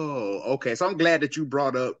 oh, okay. So I'm glad that you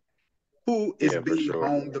brought up who is Yeah, for being sure.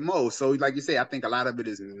 home the most. So, like you say, I think a lot of it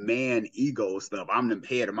is man ego stuff. I'm the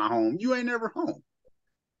head of my home. You ain't never home.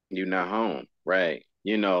 You're not home, right?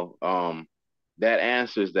 That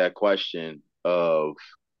answers that question of,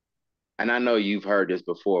 and I know you've heard this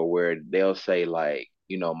before, where they'll say like,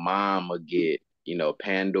 mom will get,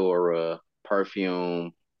 Pandora,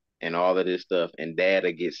 perfume, and all of this stuff, and dad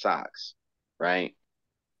will get socks, right?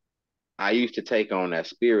 I used to take on that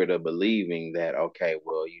spirit of believing that, okay,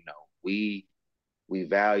 well, we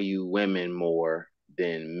value women more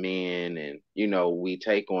than men, and we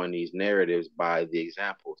take on these narratives by the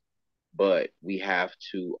examples, but we have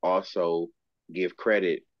to also give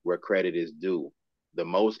credit where credit is due. The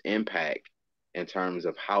most impact in terms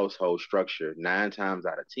of household structure, 9 times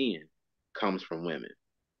out of 10, comes from women,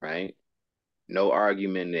 right? No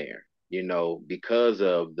argument there. Because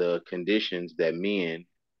of the conditions that men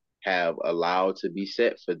have allowed to be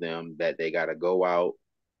set for them, that they got to go out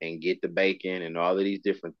and get the bacon and all of these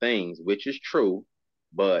different things, which is true,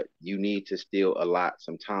 but you need to still allot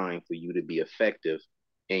some time for you to be effective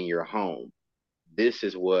in your home. This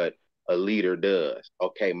is what a leader does.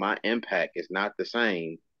 Okay, my impact is not the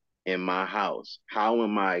same in my house. How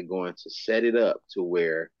am I going to set it up to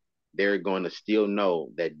where they're going to still know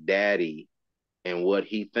that daddy and what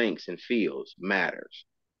he thinks and feels matters?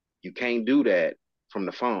 You can't do that from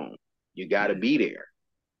the phone. You got to Yeah. be there.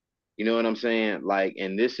 You know what I'm saying? Like,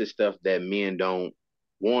 and this is stuff that men don't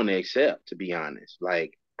want to accept, to be honest.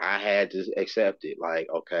 Like, I had to accept it. Like,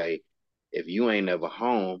 okay, if you ain't never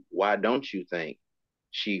home, why don't you think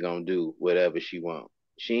she gonna do whatever she want?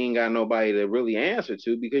 She ain't got nobody to really answer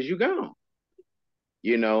to because you gone,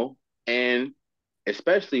 you know? And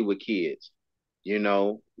especially with kids,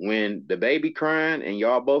 when the baby crying and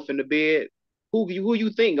y'all both in the bed, who you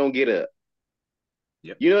think gonna get up?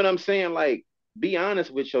 Yep. You know what I'm saying? Like, be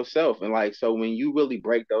honest with yourself. And like, so when you really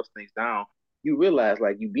break those things down, you realize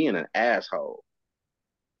like you being an asshole,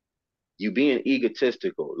 you being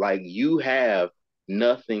egotistical, like you have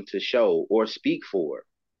nothing to show or speak for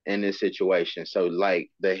in this situation. So like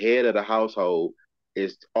the head of the household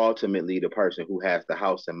is ultimately the person who has the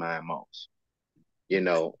house in mind most,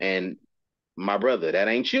 and my brother, that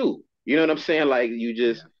ain't you. You know what I'm saying? Like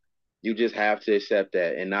Yeah. you just have to accept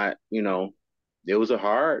that and not, it was a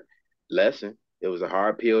hard lesson. It was a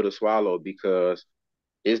hard pill to swallow because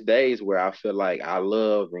it's days where I feel like I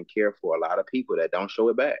love and care for a lot of people that don't show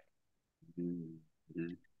it back.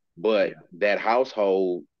 Mm-hmm. But Yeah. that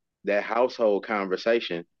household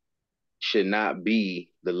conversation should not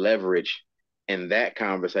be the leverage in that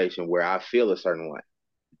conversation where I feel a certain way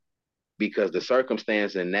because the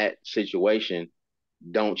circumstance in that situation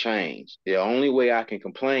don't change. The only way I can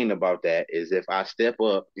complain about that is if I step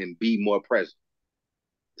up and be more present.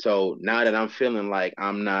 So now that I'm feeling like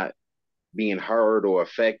I'm not being heard or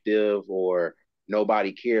effective or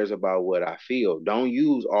nobody cares about what I feel, don't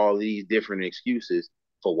use all these different excuses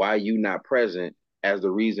for why you not present as the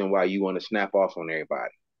reason why you want to snap off on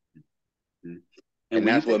everybody. Mm-hmm. And And when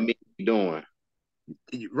you that's what think me doing.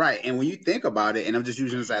 right, and when you think about it, and I'm just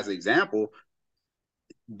using this as an example,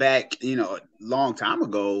 back, a long time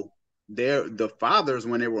ago, the fathers,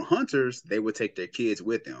 when they were hunters, they would take their kids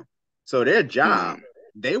with them. So their job, Mm.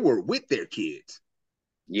 they were with their kids.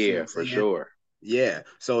 You see what Yeah, I'm for saying? sure. Yeah.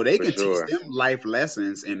 So they For can teach sure. them life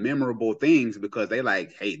lessons and memorable things because they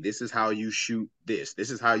like, hey, this is how you shoot this.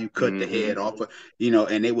 This is how you cut the Mm-hmm. head off of,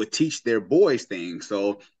 and they would teach their boys things.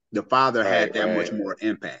 So the father Right, had that much right. more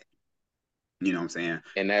impact. You know what I'm saying?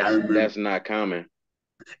 And I that's remember that's not common.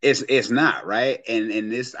 it's not right.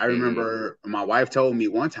 And this I Mm-hmm. remember my wife told me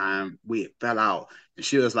one time we fell out and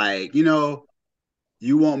she was like,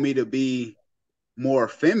 you want me to be more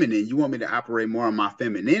feminine, you want me to operate more on my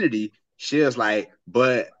femininity. She was like,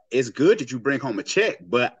 but it's good that you bring home a check,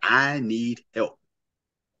 but I need help.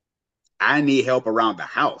 I need help around the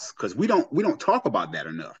house because we don't talk about that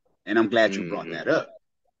enough. And I'm glad you brought Mm-hmm. that up.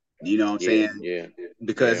 You know what I'm Yeah, saying? yeah,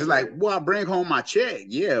 Because yeah. it's like, well, I bring home my check,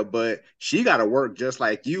 yeah, but she got to work just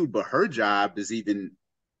like you. But her job is even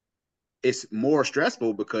it's more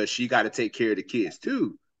stressful because she got to take care of the kids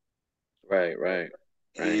too. Right, right,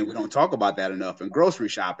 right. And we don't talk about that enough. And grocery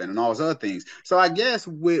shopping and all those other things. So I guess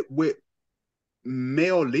with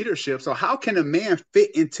male leadership, so how can a man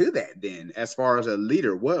fit into that then? As far as a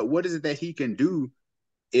leader, what is it that he can do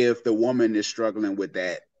if the woman is struggling with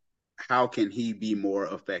that? How can he be more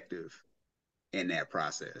effective in that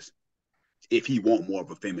process if he want more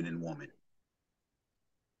of a feminine woman?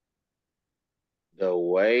 The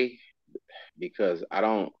way, because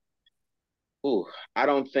ooh, I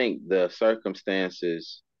don't think the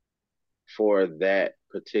circumstances for that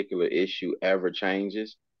particular issue ever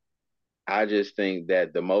changes. I just think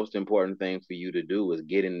that the most important thing for you to do is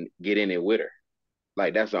get in it with her.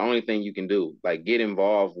 Like that's the only thing you can do. Like get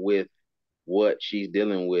involved with what she's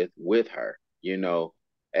dealing with her.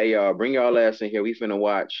 Hey y'all, bring y'all ass in here. We finna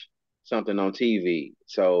watch something on TV.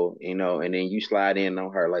 So, and then you slide in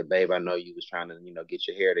on her like, babe, I know you was trying to, get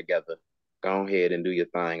your hair together. Go ahead and do your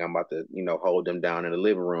thing. I'm about to, hold them down in the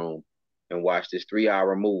living room and watch this 3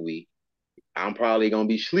 hour movie. I'm probably gonna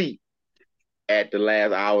be asleep at the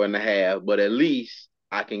last hour and a half, but at least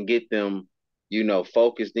I can get them,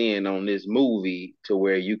 focused in on this movie to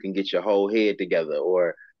where you can get your whole head together.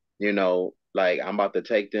 Or, like I'm about to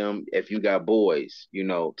take them, if you got boys,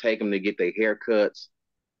 take them to get their haircuts,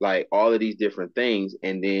 like all of these different things.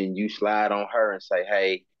 And then you slide on her and say,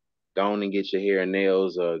 hey, go on and get your hair and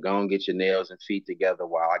nails, or go on and get your nails and feet together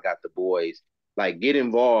while I got the boys. Like get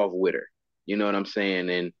involved with her. You know what I'm saying?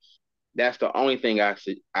 And that's the only thing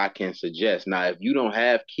I can suggest. Now, if you don't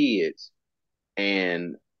have kids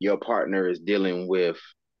and your partner is dealing with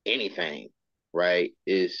anything, right,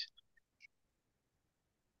 is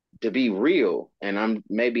to be real. And I'm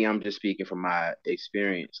just speaking from my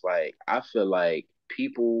experience. Like I feel like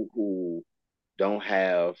people who don't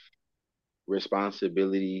have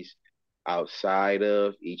responsibilities outside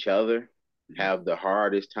of each other Mm-hmm. have the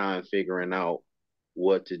hardest time figuring out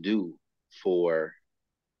what to do for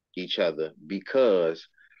each other because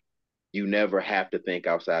you never have to think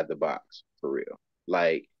outside the box for real.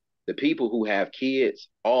 Like the people who have kids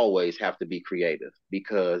always have to be creative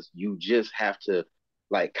because you just have to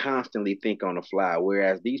like constantly think on the fly.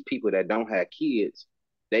 Whereas these people that don't have kids,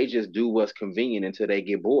 they just do what's convenient until they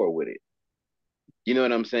get bored with it. You know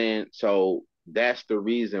what I'm saying? So that's the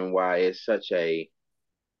reason why it's such a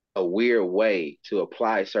weird way to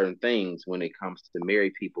apply certain things when it comes to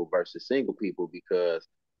married people versus single people because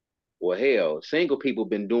well, hell, single people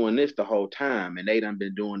been doing this the whole time, and they done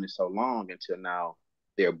been doing it so long until now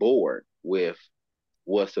they're bored with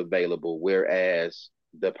what's available. Whereas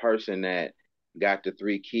the person that got the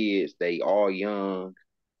three kids, they all young.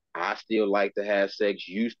 I still like to have sex.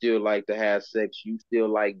 You still like to have sex. You still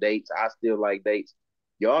like dates. I still like dates.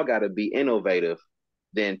 Y'all got to be innovative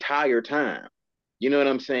the entire time. You know what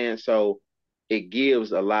I'm saying? So it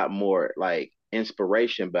gives a lot more like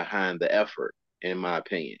inspiration behind the effort, in my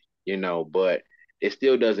opinion, but it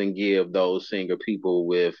still doesn't give those single people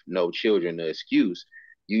with no children the excuse.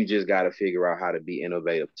 You just got to figure out how to be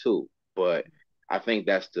innovative too. But I think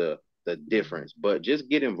that's the difference. But just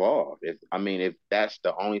get involved. If that's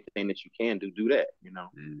the only thing that you can do, do that.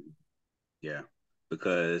 Mm-hmm. Yeah,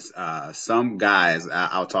 because some guys,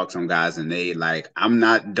 I'll talk to some guys, and they like, I'm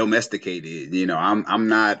not domesticated. I'm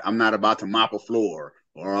not about to mop a floor,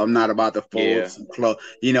 or I'm not about to fold Yeah. some clothes.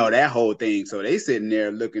 That whole thing. So they sitting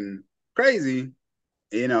there looking crazy.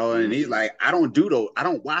 And he's Hmm. like, I don't do those. I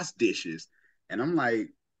don't wash dishes. And I'm like,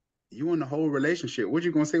 you in the whole relationship? What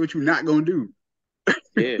you gonna say? What you not gonna do?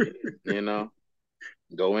 Yeah. You know,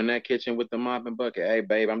 go in that kitchen with the mop and bucket. Hey,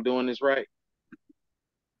 babe, I'm doing this right.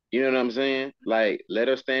 You know what I'm saying? Like, let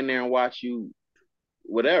her stand there and watch you,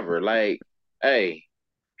 whatever. Like, hey,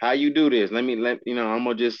 how you do this? I'm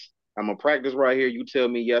gonna just I'm gonna practice right here. You tell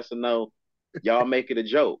me yes or no. Y'all make it a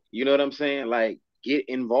joke. You know what I'm saying? Like, get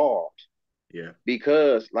involved Yeah.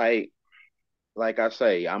 because, like I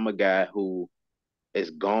say, I'm a guy who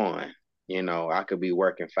is gone. I could be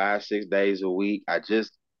working 5, 6 days a week. I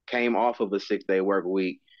just came off of a 6-day work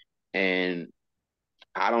week, and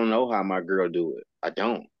I don't know how my girl do it. I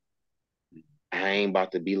don't. I ain't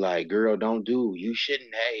about to be like, girl, don't do. You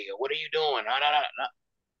shouldn't. Hey, what are you doing? Nah, nah, nah, nah.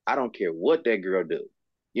 I don't care what that girl do.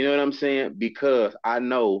 You know what I'm saying? Because I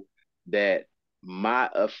know that my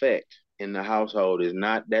effect in the household is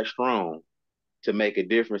not that strong to make a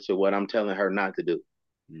difference to what I'm telling her not to do.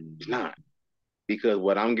 It's Mm-hmm. not. Because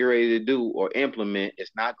what I'm getting ready to do or implement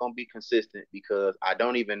is not going to be consistent because I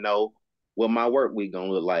don't even know what my work week going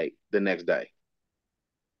to look like the next day.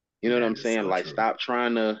 You know what That I'm is saying? so Like, true. stop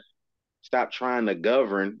trying to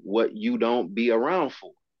govern what you don't be around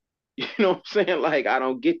for. You know what I'm saying? Like, I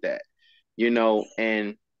don't get that.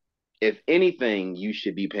 And if anything you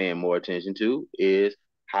should be paying more attention to is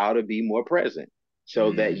how to be more present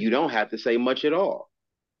so that Mm. you don't have to say much at all.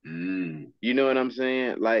 Mm. You know what I'm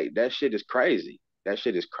saying? Like, that shit is crazy. That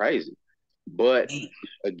shit is crazy. But Man.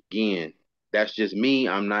 again, that's just me.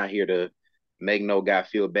 I'm not here to make no guy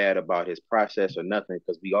feel bad about his process or nothing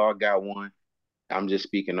because we all got one. I'm just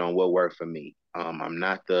speaking on what worked for me. I'm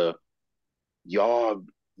not the y'all.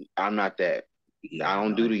 I'm not that. I Yeah,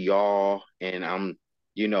 don't do no. the y'all, and I'm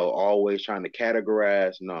always trying to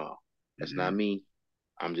categorize. No, that's not Mm-hmm. me.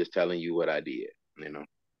 I'm just telling you what I did.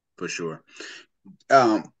 For sure.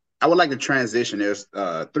 Um, I would like to transition. There's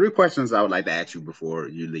three questions I would like to ask you before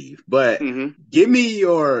you leave. But Hmm. give me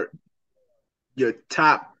your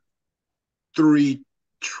top three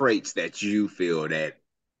traits that you feel that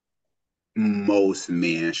most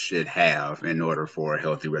men should have in order for a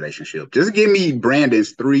healthy relationship. Just give me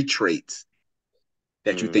Brandon's three traits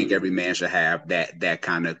that you think every Mm. man should have that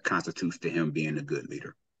kind of constitutes to him being a good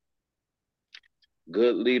leader.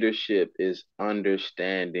 Good leadership is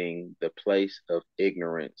understanding the place of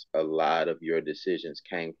ignorance a lot of your decisions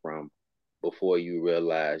came from before you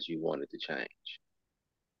realized you wanted to change.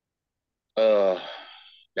 Uh,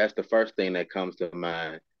 that's the first thing that comes to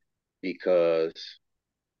mind because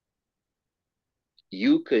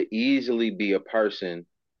you could easily be a person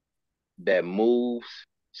that moves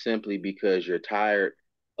simply because you're tired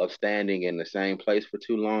of standing in the same place for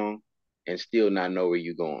too long and still not know where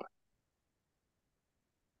you're going,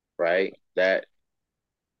 right? That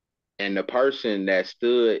and the person that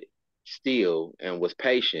stood still and was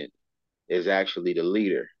patient is actually the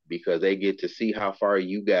leader because they get to see how far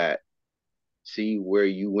you got, see where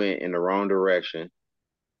you went in the wrong direction,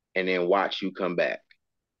 and then watch you come back.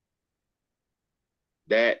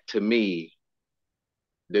 That to me,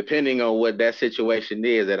 depending on what that situation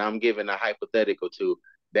is that I'm giving a hypothetical to,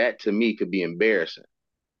 that to me could be embarrassing.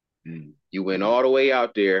 You went Mm-hmm. all the way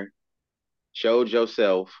out there, showed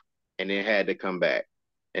yourself, and then had to come back.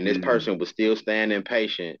 And this Mm-hmm. person was still standing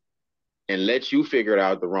patient and let you figure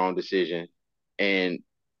out the wrong decision. And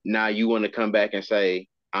now you want to come back and say,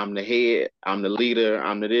 I'm the head, I'm the leader,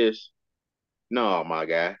 I'm the this. No, my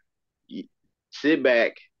guy. Sit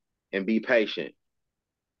back and be patient.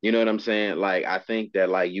 You know what I'm saying? Like I think that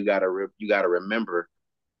like you gotta remember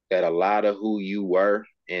that a lot of who you were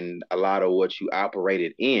and a lot of what you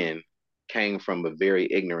operated in came from a very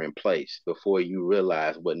ignorant place before you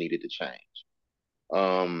realized what needed to change.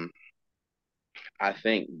 Um, I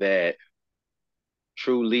think that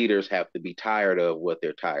true leaders have to be tired of what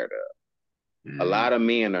they're tired of. A Mm-hmm. lot of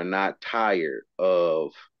men are not tired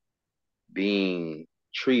of being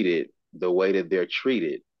treated the way that they're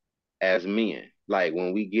treated as men. Like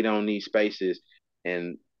when we get on these spaces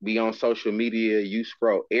and we on social media, you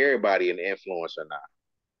scroll everybody an influencer now.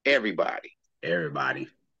 Everybody. Everybody.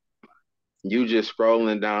 You just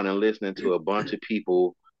scrolling down and listening to a bunch of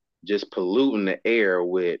people just polluting the air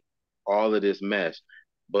with all of this mess.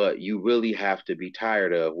 But you really have to be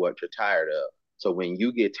tired of what you're tired of. So when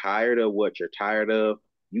you get tired of what you're tired of,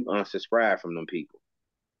 you unsubscribe from them people.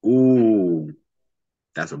 Ooh,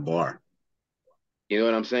 that's a bar. You know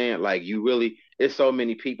what I'm saying? Like you really, it's so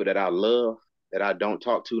many people that I love that I don't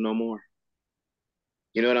talk to no more.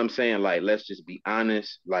 You know what I'm saying? Like, let's just be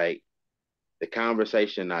honest. Like the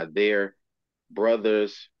conversation not there.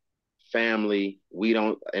 Brothers, family, we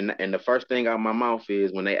don't and the first thing out my mouth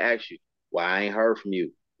is when they ask you, why I ain't heard from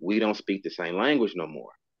you. We don't speak the same language no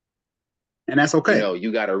more. And that's okay.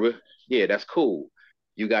 You gotta yeah, that's cool.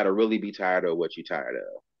 You gotta really be tired of what you're tired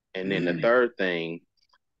of. And then the Mm. third thing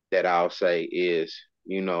that I'll say is,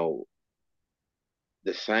 you know,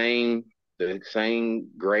 the same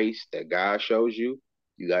grace that God shows you,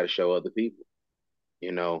 you gotta show other people.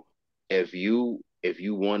 You know, if you if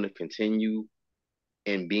you want to continue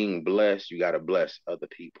in being blessed, you got to bless other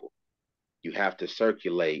people. You have to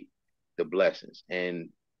circulate the blessings. And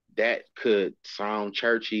that could sound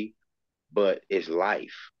churchy, but it's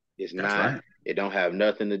life. It's That's not, right. it don't have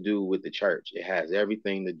nothing to do with the church. It has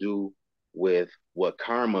everything to do with what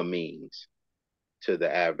karma means to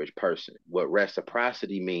the average person, what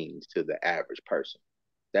reciprocity means to the average person.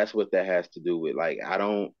 That's what that has to do with. Like,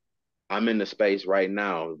 I'm in the space right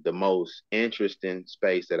now. The most interesting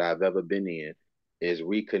space that I've ever been in is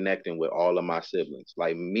reconnecting with all of my siblings.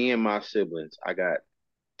 Like, me and my siblings, I got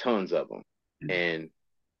tons of them. And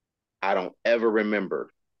I don't ever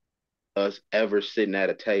remember us ever sitting at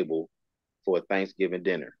a table for a Thanksgiving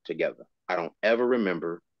dinner together. I don't ever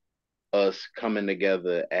remember us coming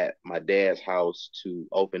together at my dad's house to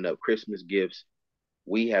open up Christmas gifts.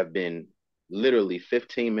 We have been literally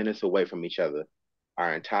 15 minutes away from each other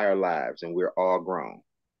our entire lives, and we're all grown.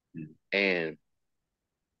 And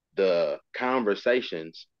the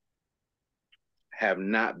conversations have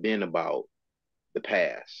not been about the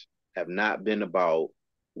past, have not been about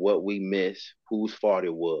what we missed, whose fault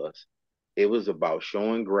it was. It was about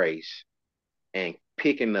showing grace and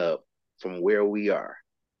picking up from where we are.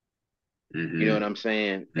 You know what I'm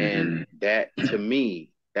saying? And that to me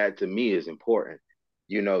is important.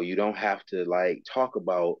 You know, you don't have to like talk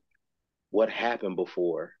about what happened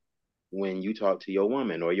before when you talk to your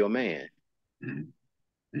woman or your man.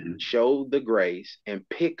 Show the grace and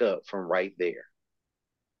pick up from right there.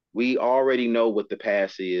 We already know what the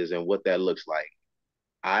past is and what that looks like.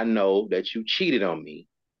 I know that you cheated on me,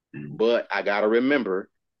 but I got to remember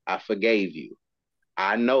I forgave you.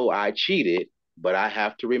 I know I cheated, but I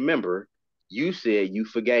have to remember you said you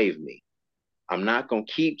forgave me. I'm not going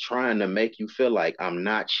to keep trying to make you feel like I'm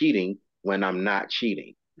not cheating when I'm not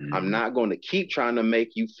cheating. I'm not going to keep trying to make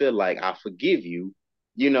you feel like I forgive you.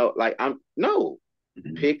 You know, like no,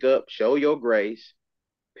 pick up, show your grace,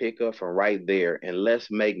 pick up from right there, and let's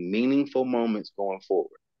make meaningful moments going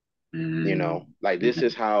forward. You know, like this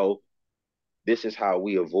is how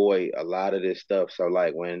we avoid a lot of this stuff. So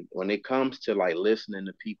like when it comes to like listening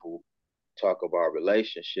to people talk about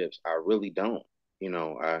relationships, I really don't. You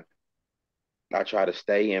know, I try to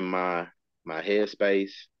stay in my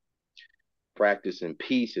headspace, practicing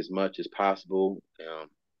peace as much as possible.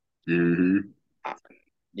 I,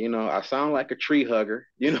 you know, I sound like a tree hugger.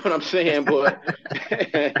 You know what I'm saying? But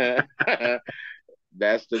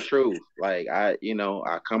that's the truth. Like you know,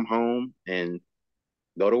 I come home and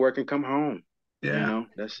go to work and come home. You Yeah. know,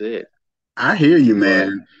 that's it. I hear you, But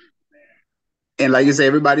man. And like you say,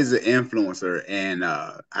 everybody's an influencer. And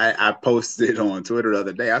I posted on Twitter the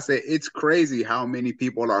other day. I said it's crazy how many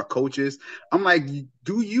people are coaches. I'm like,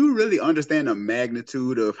 do you really understand the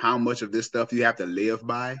magnitude of how much of this stuff you have to live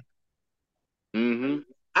by? mm-hmm.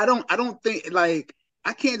 I don't think like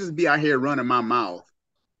I can't just be out here running my mouth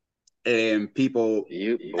and people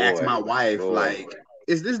You ask boy, my wife, boy. like,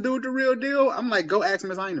 is this dude the real deal? I'm like, go ask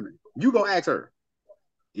Miss Heineman. You go ask her.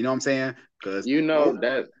 You know what I'm saying? Because You know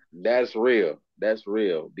oh that's real. That's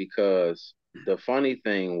real because the funny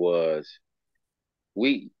thing was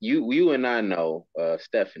you and I know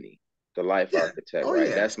Stephanie, the life yeah, architect, oh right?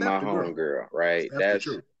 yeah, That's Steph my the girl. homegirl, right? Steph the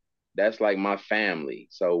truth. That's like my family.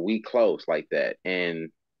 So we close like that. And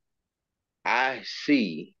I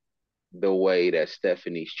see the way that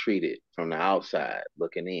Stephanie's treated from the outside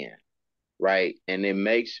looking in, right? And it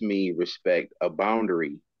makes me respect a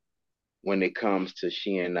boundary when it comes to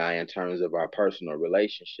she and I in terms of our personal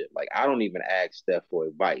relationship. Like I don't even ask Steph for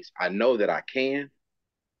advice. I know that I can,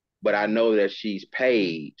 but I know that she's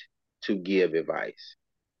paid to give advice.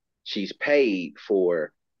 She's paid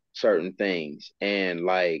for certain things. And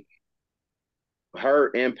like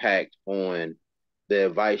her impact on the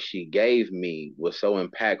advice she gave me was so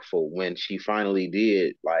impactful when she finally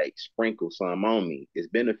did like sprinkle some on me. It's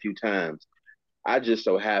been a few times. I just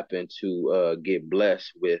so happened to get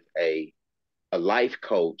blessed with a life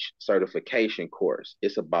coach certification course.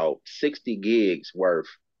 It's about 60 gigs worth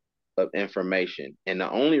of information. And the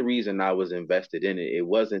only reason I was invested in it, it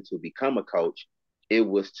wasn't to become a coach, it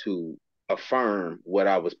was to affirm what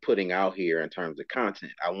I was putting out here in terms of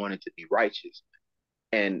content. I wanted to be righteous.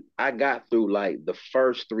 And I got through like the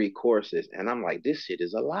first three courses, and I'm like, this shit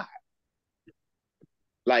is a lot.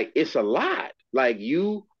 Like, it's a lot. Like,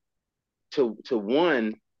 you to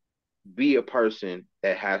one, be a person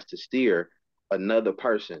that has to steer another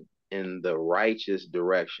person in the righteous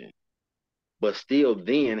direction, but still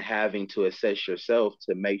then having to assess yourself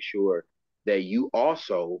to make sure that you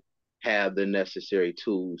also have the necessary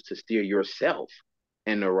tools to steer yourself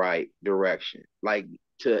in the right direction. Like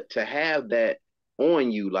to have that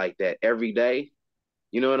on you like that every day,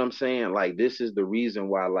 You know what I'm saying? Like this is the reason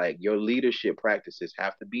why like your leadership practices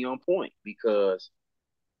have to be on point because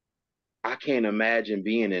I can't imagine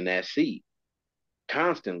being in that seat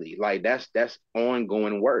constantly. Like that's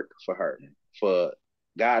ongoing work for her. For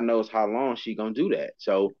God knows how long she gonna do that.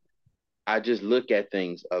 So I just look at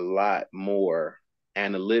things a lot more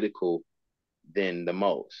analytical than the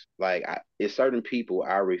most. Like it's certain people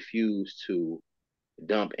I refuse to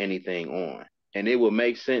dump anything on. And it will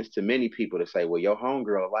make sense to many people to say, well, your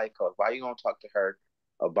homegirl like coach, why you gonna talk to her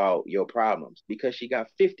about your problems? Because she got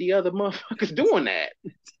 50 other motherfuckers doing that.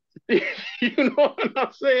 You know what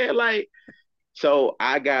I'm saying? Like, so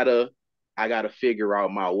I gotta figure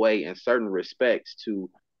out my way in certain respects to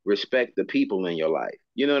respect the people in your life.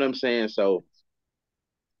 You know what I'm saying? So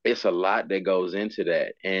it's a lot that goes into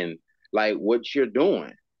that. And like what you're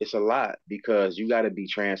doing, it's a lot because you got to be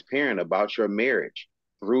transparent about your marriage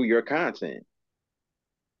through your content.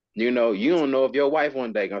 You know, you don't know if your wife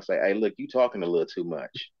one day gonna say, "Hey, look, you talking a little too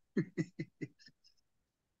much."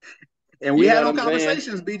 And we You know had what on I'm saying?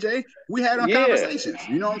 conversations, BJ. We had on Yeah, conversations.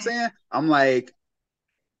 You know what I'm saying? I'm like,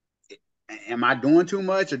 am I doing too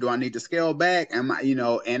much or do I need to scale back? Am I,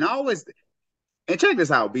 and I always, and check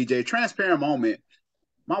this out, BJ, transparent moment.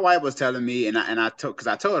 My wife was telling me, and I took, because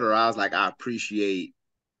I told her, I was like, I appreciate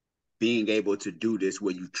being able to do this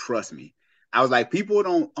where you trust me. I was like, people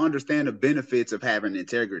don't understand the benefits of having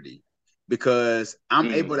integrity because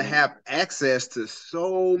I'm able to mm-hmm. have access to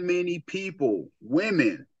so many people,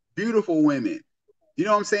 women, beautiful women. You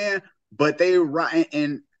know what I'm saying? But they right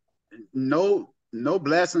and no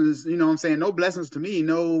blessings, you know what I'm saying? No blessings to me,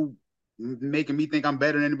 no making me think I'm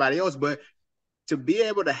better than anybody else. But to be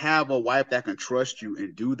able to have a wife that can trust you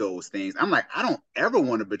and do those things, I'm like, I don't ever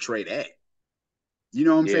want to betray that. You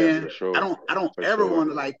know what I'm Yeah, saying? for I sure, don't I don't for ever sure. want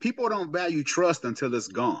to, like, people don't value trust until it's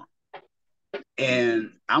gone. Mm-hmm.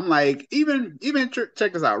 And I'm like,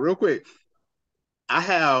 check this out real quick. I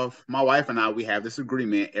have my wife and we have this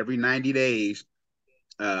agreement every 90 days.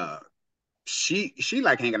 Uh she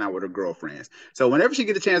like hanging out with her girlfriends. So whenever she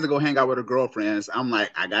get a chance to go hang out with her girlfriends, I'm like,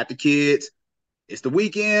 I got the kids. It's the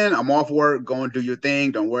weekend. I'm off work. Go and do your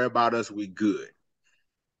thing. Don't worry about us. We good.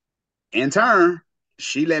 In turn,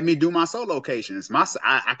 she let me do my solo locations.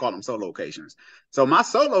 I call them solo locations. So my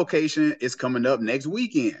solo location is coming up next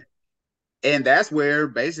weekend. And that's where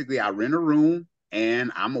basically I rent a room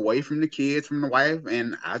and I'm away from the kids, from the wife,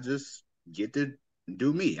 and I just get to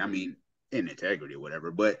do me. I mean, in integrity or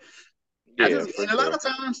whatever. But Yeah, for and a lot sure. of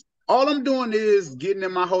times, all I'm doing is getting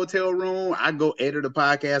in my hotel room. I go edit a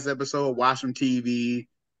podcast episode, watch some TV.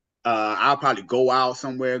 I'll probably go out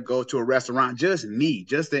somewhere, go to a restaurant, just me,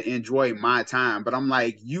 just to enjoy my time. But I'm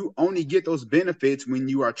like, you only get those benefits when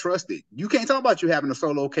you are trusted. You can't talk about you having a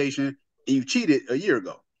solo location and you cheated a year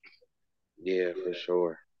ago. Yeah, for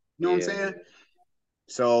sure. You know what I'm Yeah, saying?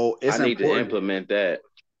 So I it's need to important. implement that.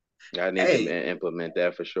 I need to Hey, implement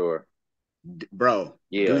that for sure. bro, do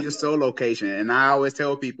Yeah. your solo location. And I always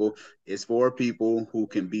tell people it's for people who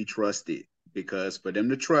can be trusted, because for them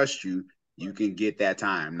to trust you, you can get that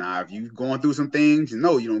time. Now, if you're going through some things,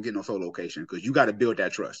 no, you don't get no solo location because you got to build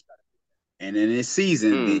that trust. And in this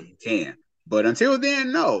season, then Mm. you can. But until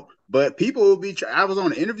then, no. But people will be. I was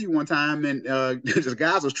on an interview one time, and just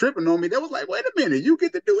guys was tripping on me. They was like, "Wait a minute, you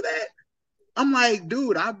get to do that?" I'm like,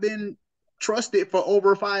 "Dude, I've been trusted for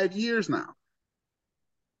over 5 years now.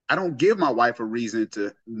 I don't give my wife a reason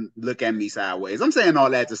to look at me sideways." I'm saying all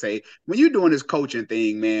that to say, when you're doing this coaching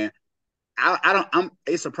thing, man, I don't.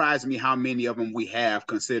 It surprised me how many of them we have,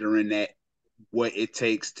 considering that what it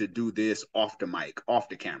takes to do this off the mic, off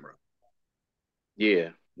the camera. Yeah.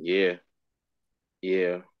 Yeah.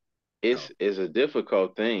 Yeah. So, It's a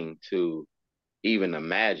difficult thing to even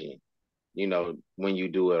imagine, when you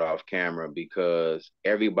do it off camera because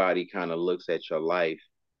everybody kind of looks at your life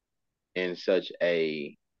in such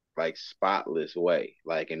a like spotless way.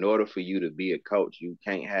 Like in order for you to be a coach, you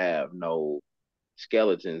can't have no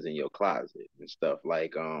skeletons in your closet and stuff.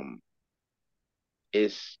 Like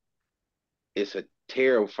it's it's a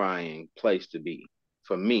terrifying place to be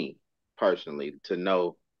for me personally to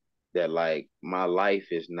know that like my life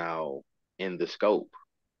is now in the scope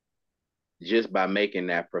just by making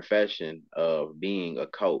that profession of being a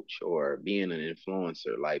coach or being an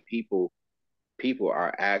influencer. Like people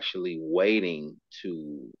are actually waiting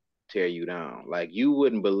to tear you down. Like you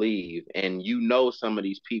wouldn't believe, and some of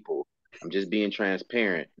these people, I'm just being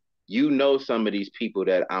transparent. Some of these people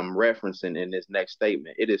that I'm referencing in this next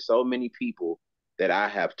statement. It is so many people that I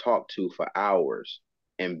have talked to for hours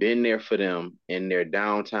and been there for them in their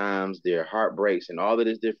downtimes, their heartbreaks, and all of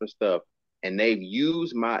this different stuff. And they've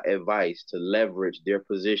used my advice to leverage their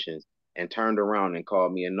positions and turned around and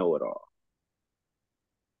called me a know it all.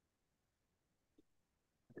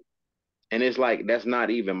 And it's like that's not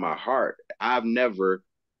even my heart. I've never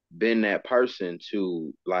been that person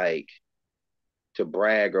to like to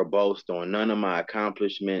brag or boast on none of my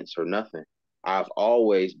accomplishments or nothing. I've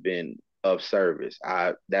always been of service.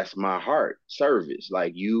 I That's my heart, service.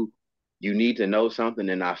 Like you need to know something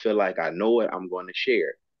and I feel like I know it, I'm going to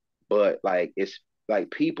share. But like it's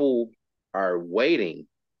like people are waiting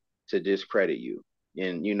to discredit you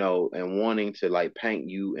and and wanting to like paint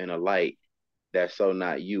you in a light that's so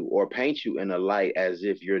not you, or paint you in a light as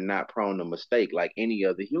if you're not prone to mistake like any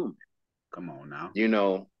other human. Come on now. You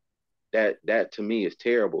know, that to me is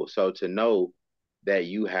terrible. So to know that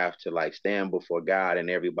you have to like stand before God and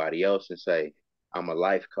everybody else and say, I'm a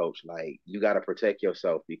life coach, like you got to protect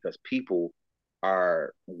yourself because people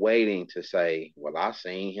are waiting to say, well, I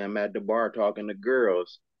seen him at the bar talking to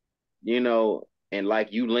girls, and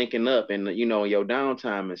like you linking up and your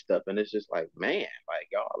downtime and stuff. And it's just like, man, like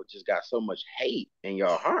y'all just got so much hate in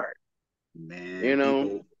your heart, Man, you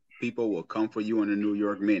know? people will come for you in the New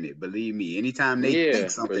York Minute. Believe me, anytime they think Yeah, for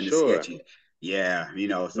something is sure. sketchy, yeah,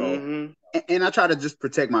 so Mm-hmm. and I try to just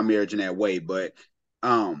protect my marriage in that way, but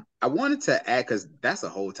I wanted to add because that's a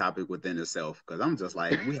whole topic within itself. Because I'm just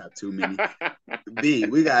like, we have too many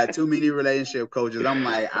we got too many relationship coaches. I'm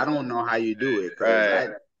like, I don't know how you do it because Right.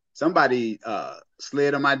 I somebody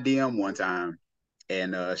slid on my DM one time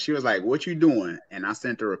and she was like, "What you doing?" And I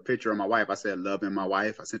sent her a picture of my wife. I said, "Loving my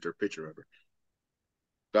wife." I sent her a picture of her.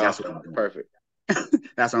 Oh, That's what I'm doing. perfect.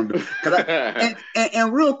 That's what I'm doing.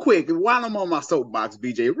 And real quick, while I'm on my soapbox,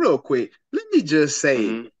 BJ, real quick, let me just say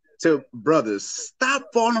Hmm. to brothers,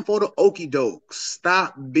 stop falling for the okey doke.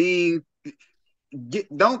 Stop being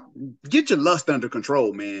don't get your lust under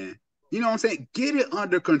control, man. You know what I'm saying? Get it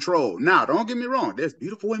under control. Now, don't get me wrong. There's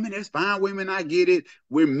beautiful women, there's fine women. I get it.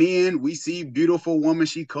 We're men. We see beautiful woman.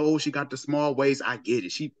 She cold. She got the small waist. I get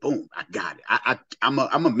it. She boom. I got it. I'm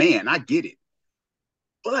a man. I get it.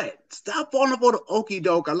 But stop falling for the okey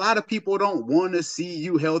doke. A lot of people don't want to see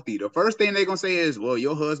you healthy. The first thing they're gonna say is, "Well,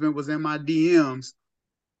 your husband was in my DMs."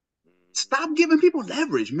 Stop giving people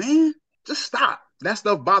leverage, man. Just stop. That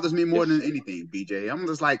stuff bothers me more than It's anything, BJ. I'm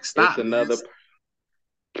just like, it's stop, man. another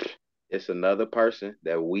it's another person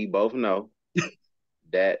that we both know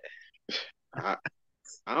that I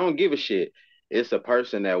I don't give a shit. It's a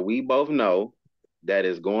person that we both know that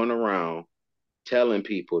is going around telling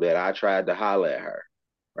people that I tried to holler at her,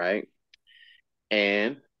 right?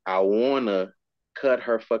 And I wanna cut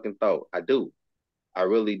her fucking throat. I do. I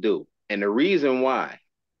really do. And the reason why,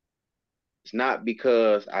 it's not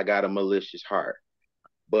because I got a malicious heart,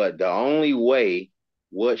 but the only way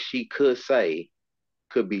what she could say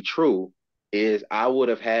could be true is I would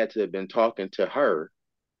have had to have been talking to her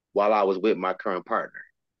while I was with my current partner.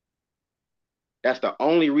 That's the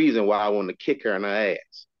only reason why I want to kick her in her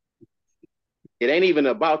ass. It ain't even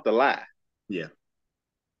about the lie. Yeah.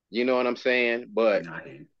 You know what I'm saying? But Nah,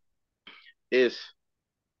 it's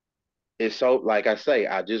it's so like I say,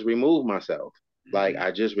 I just removed myself. Like mm-hmm,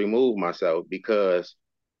 I just removed myself because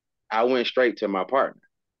I went straight to my partner.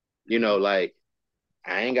 mm-hmm. Like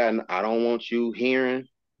I don't want you hearing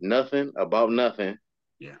nothing about nothing.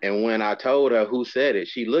 Yeah. And when I told her who said it,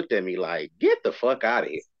 she looked at me like, get the fuck out of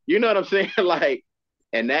here. You know what I'm saying? Like,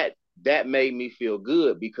 and that made me feel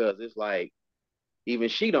good because it's like, even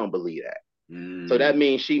she don't believe that. So that Mm,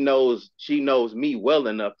 means she knows me well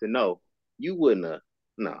enough to know you wouldn't have,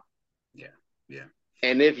 no. yeah. Yeah.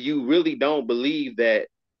 And if you really don't believe that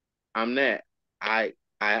I'm that, I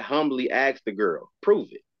I humbly asked the girl, prove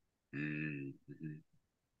it. Mm-hmm.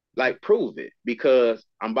 Like prove it. Because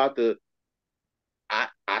I'm about to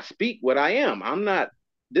I speak what I am. I'm not,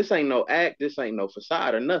 this ain't no act, this ain't no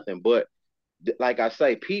facade or nothing. But like I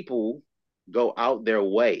say, people go out their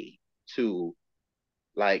way to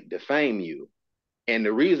like defame you. And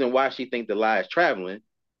the reason why she think the lie is traveling,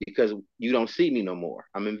 because you don't see me no more.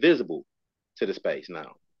 I'm invisible to the space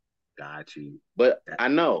now. Got you. But That, I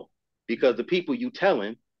know because yeah. the people you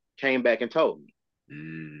telling came back and told me.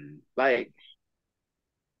 Mm, Like,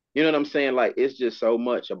 you know what I'm saying? Like, it's just so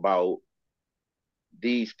much about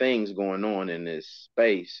these things going on in this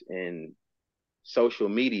space and social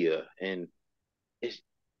media. And it's,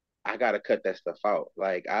 I got to cut that stuff out.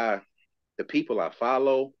 Like, the people I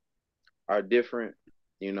follow are different.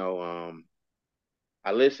 You know,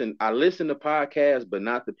 I listen to podcasts, but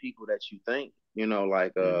not the people that you think.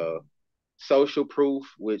 Like mm, Social Proof,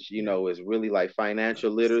 which yeah. is really like financial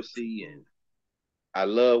Social literacy, and proof. I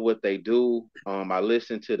love what they do. I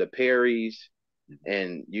listen to the Perrys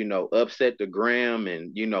Mm-hmm. and Upset the Gram,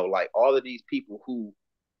 and like all of these people who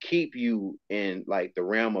keep you in like the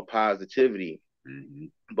realm of positivity. Mm-hmm.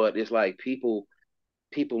 But it's like people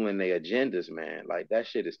in their agendas, man. Like that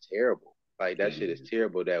shit is terrible. Like that shit is Mm.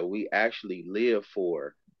 terrible that we actually live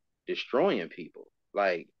for destroying people.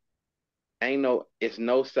 Like it's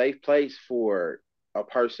no safe place for a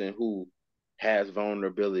person who has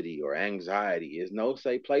vulnerability or anxiety. It's no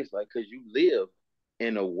safe place, like, because you live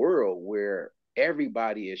in a world where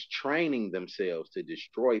everybody is training themselves to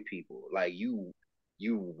destroy people. Like you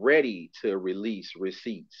ready to release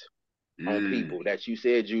receipts on Mm. people that you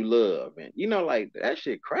said you love, and like that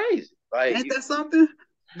shit crazy. Like Ain't that something?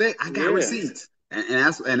 I got yeah. receipts,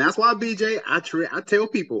 and that's why, BJ. I tell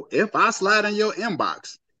people, if I slide in your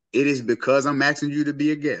inbox, it is because I'm asking you to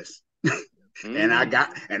be a guest, and I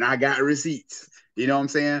Mm-hmm. got receipts. You know what I'm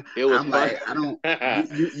saying? It was I'm fun. like, I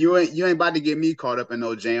don't. You ain't about to get me caught up in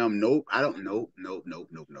no jam. Nope. I don't. Nope. Nope. Nope.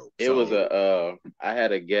 Nope. Nope. It was So. I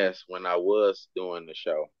had a guest when I was doing the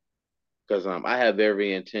show, because I have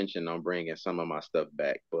every intention on bringing some of my stuff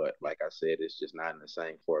back, but like I said, it's just not in the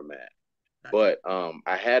same format. Gotcha. But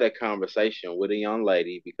I had a conversation with a young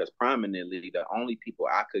lady, because prominently the only people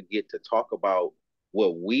I could get to talk about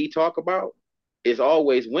what we talk about is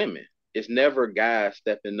always women. It's never guys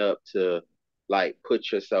stepping up to like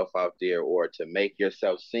put yourself out there or to make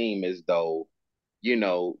yourself seem as though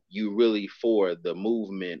you really for the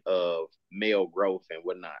movement of male growth and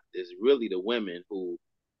whatnot. It's really the women who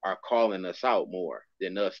are calling us out more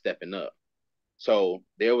than us stepping up. So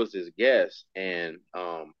there was this guest, and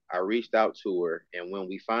I reached out to her, and when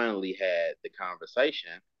we finally had the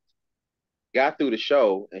conversation, got through the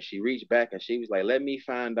show, and she reached back and she was like, "Let me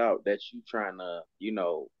find out that you trying to,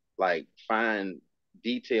 like find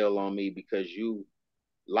detail on me because you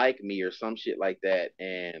like me or some shit like that."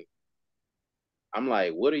 And I'm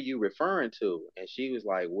like, "What are you referring to?" And she was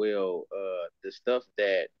like, "Well, the stuff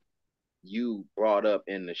that you brought up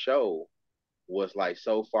in the show was like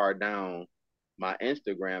so far down my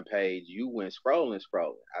Instagram page, you went scrolling.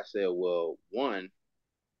 I said, well, one,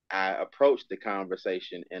 I approached the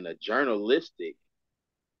conversation in a journalistic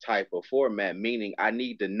type of format, meaning I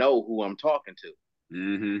need to know who I'm talking to.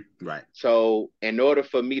 Mm-hmm. Right. So, in order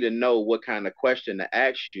for me to know what kind of question to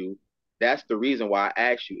ask you, that's the reason why I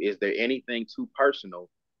asked you, is there anything too personal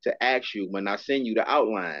to ask you when I send you the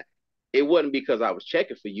outline? It wasn't because I was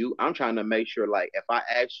checking for you. I'm trying to make sure, like, if I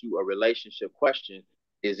ask you a relationship question,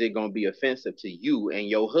 is it going to be offensive to you and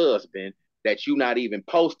your husband that you not even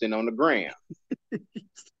posting on the gram?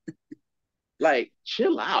 Like,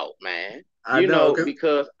 chill out, man. I know.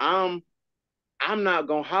 Because I'm not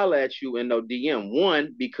gonna holler at you in no DM.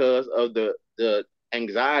 One, because of the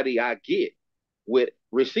anxiety I get with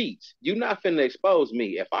receipts. You're not finna expose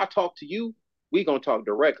me. If I talk to you, we gonna talk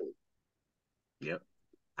directly. Yep.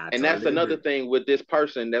 I And that's totally another agree. thing with this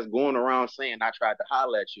person that's going around saying I tried to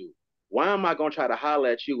holler at you. Why am I gonna try to holler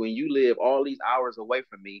at you when you live all these hours away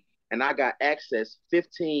from me and I got access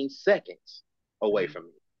 15 seconds away Mm. from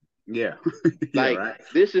me? Yeah. Yeah. Like, Right.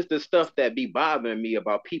 this is the stuff that be bothering me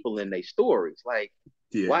about people in their stories. Like,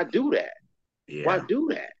 Yeah. why do that? Why Yeah. do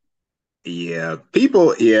that? Yeah,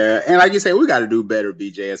 people, yeah, and like you say, we got to do better,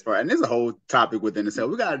 BJ. As far and there's a whole topic within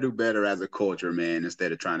itself. We got to do better as a culture, man.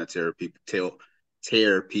 Instead of trying to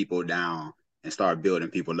tear people down and start building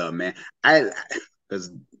people up, man.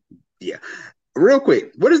 Because yeah, real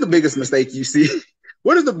quick, what is the biggest mistake you see?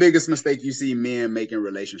 What is the biggest mistake you see men make in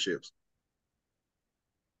relationships?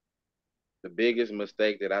 The biggest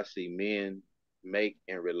mistake that I see men make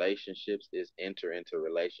in relationships is enter into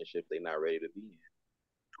relationships they're not ready to be in.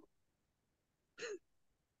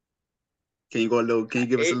 Can you go a little? Can you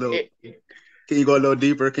give us a It, little? it, Can you go a little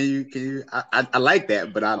deeper? Can you? Can you? I like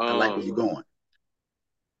that, but I like where um, you're going.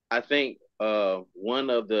 I think one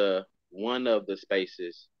of the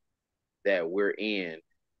spaces that we're in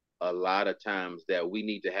a lot of times that we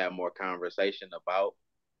need to have more conversation about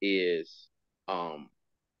is um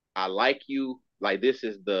I like you, like this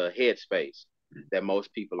is the headspace that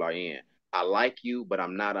most people are in. I like you, but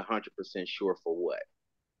I'm not 100% sure for what.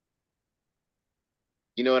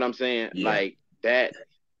 You know what I'm saying? Yeah. Like that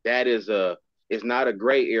is it's not a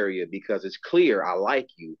gray area because it's clear I like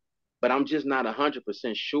you, but I'm just not 100%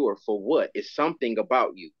 sure for what. It's something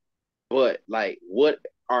about you. But like what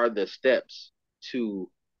are the steps to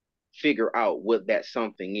figure out what that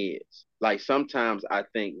something is? Like sometimes I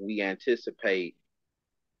think we anticipate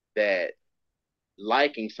that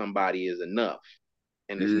liking somebody is enough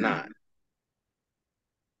and it's not.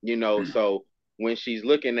 Mm, mm, So when she's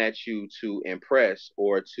looking at you to impress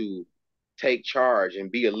or to take charge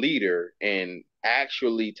and be a leader and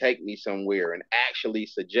actually take me somewhere and actually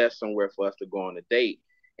suggest somewhere for us to go on a date,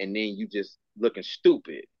 and then you just looking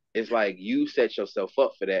stupid, it's like you set yourself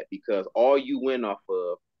up for that because all you went off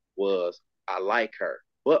of was I like her,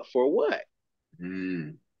 but for what?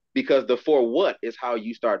 mm. because the for what is how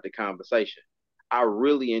you start the conversation. I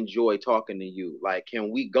really enjoy talking to you. Like,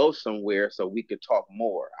 can we go somewhere so we could talk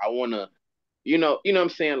more? I want to, you know what I'm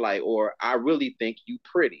saying? Like, or I really think you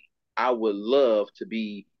pretty. I would love to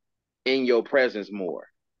be in your presence more.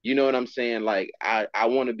 You know what I'm saying? Like, I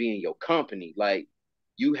want to be in your company. Like,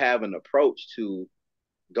 you have an approach to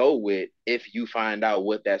go with if you find out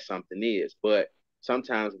what that something is. But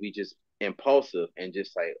sometimes we just impulsive and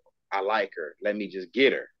just say, I like her. Let me just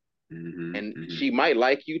get her. And Mm-hmm. she might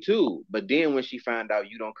like you too. But then when she find out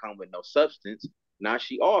you don't come with no substance, now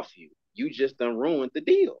she off you. You just done ruined the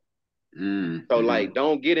deal. So like Mm-hmm.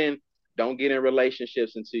 don't get in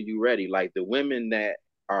relationships until you ready. Like the women that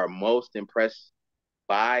are most impressed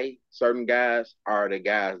by certain guys are the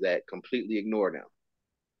guys that completely ignore them.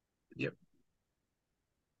 Yep.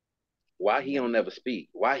 Why he Yeah. don't never speak?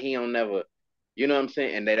 Why he don't never, you know what I'm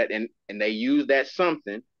saying? And they use that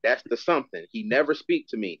something. That's the something. He never speak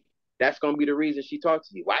to me. That's gonna be the reason she talks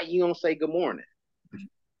to you. Why you don't say good morning?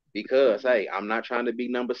 Because hey, I'm not trying to be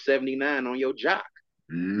number 79 on your jock.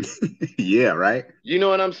 Mm. Yeah, right. You know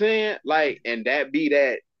what I'm saying? Like, and that be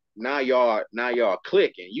that now y'all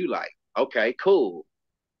clicking. You like, okay, cool.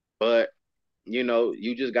 But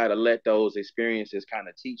you just gotta let those experiences kind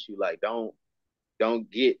of teach you, like, don't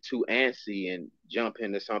get too antsy and jump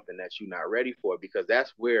into something that you're not ready for, because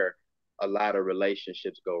that's where a lot of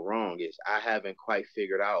relationships go wrong. Is I haven't quite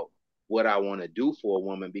figured out what I want to do for a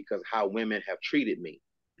woman because how women have treated me.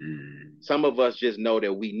 Mm. Some of us just know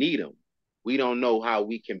that we need them. We don't know how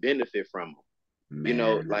we can benefit from them.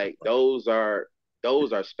 Man, Like those are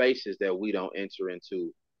spaces that we don't enter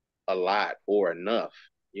into a lot or enough.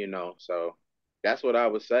 So that's what I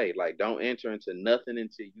would say. Like, don't enter into nothing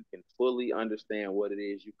until you can fully understand what it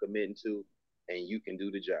is you committing to, and you can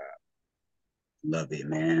do the job. love it,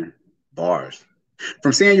 man. Bars.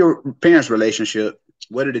 From seeing your parents' relationship,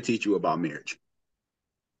 what did it teach you about marriage?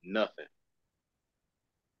 Nothing.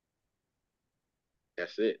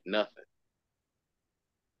 That's it. Nothing.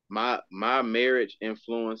 My marriage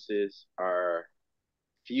influences are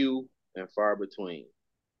few and far between.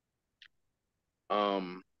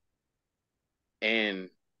 Um, and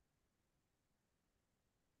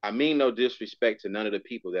I mean no disrespect to none of the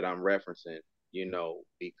people that I'm referencing,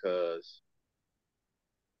 because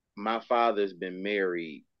my father's been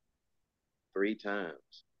married 3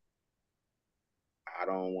 times. I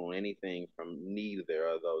don't want anything from neither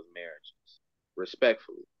of those marriages,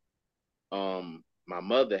 respectfully. My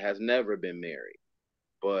mother has never been married,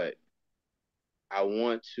 but I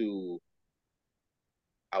want to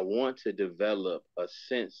I want to develop a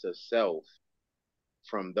sense of self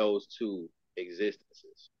from those two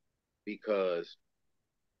existences, because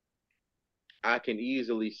I can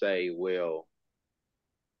easily say, well,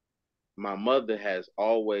 my mother has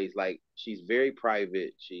always, like, she's very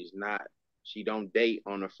private. She don't date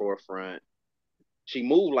on the forefront. She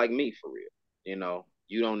moved like me for real.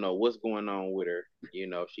 You don't know what's going on with her.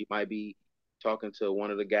 She might be talking to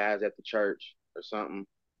one of the guys at the church or something.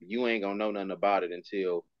 You ain't gonna know nothing about it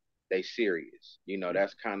until they serious.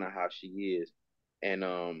 That's kind of how she is. And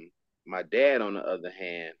my dad, on the other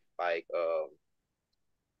hand, like,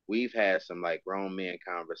 we've had some like grown men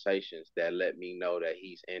conversations that let me know that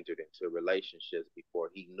he's entered into relationships before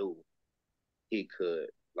he knew he could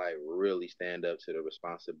like really stand up to the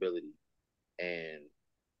responsibility. And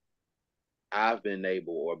I've been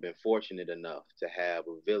able or been fortunate enough to have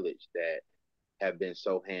a village that have been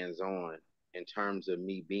so hands on in terms of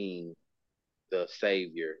me being the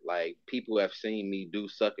savior. Like, people have seen me do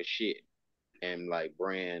sucker shit and like,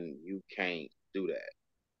 Brand, you can't do that.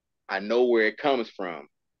 I know where it comes from.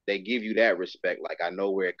 They give you that respect. Like, I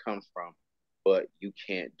know where it comes from, but you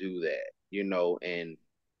can't do that. And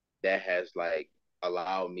that has like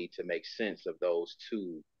allowed me to make sense of those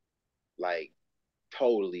two like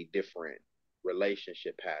totally different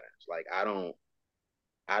relationship patterns. Like, I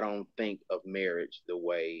don't think of marriage the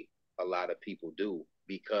way a lot of people do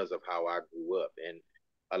because of how I grew up. And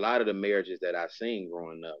a lot of the marriages that I seen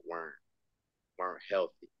growing up weren't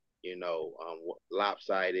healthy,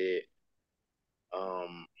 lopsided,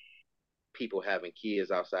 um, people having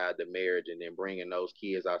kids outside the marriage and then bringing those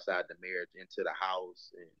kids outside the marriage into the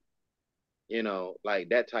house, and like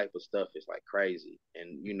that type of stuff is like crazy.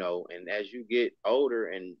 And as you get older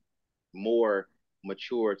and more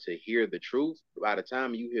mature to hear the truth, by the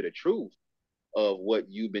time you hear the truth of what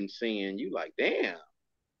you've been seeing, you like, damn,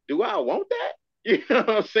 do I want that? You know what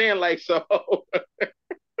I'm saying? Like, so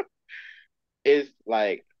it's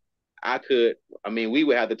like we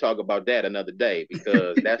would have to talk about that another day,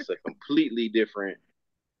 because that's a completely different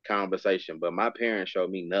conversation. But my parents showed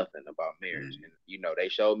me nothing about marriage, Mm. and they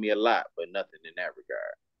showed me a lot, but nothing in that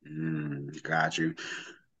regard. Got you.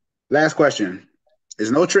 Last question.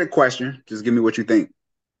 It's no trick question. Just give me what you think.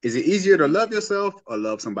 Is it easier to Mm-hmm. love yourself or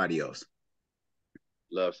love somebody else?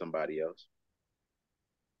 Love somebody else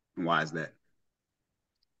And why is that?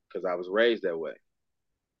 because I was raised that way.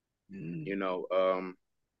 Mm, You know,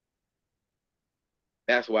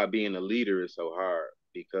 that's why being a leader is so hard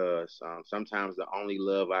because sometimes the only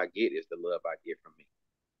love I get is the love I get from me.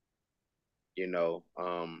 You know,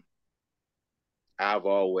 I've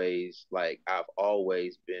always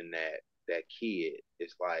been that kid.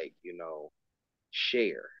 It's like,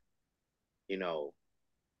 share, you know,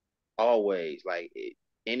 always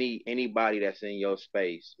anybody that's in your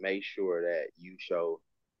space, make sure that you show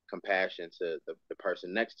compassion to the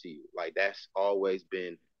person next to you. Like that's always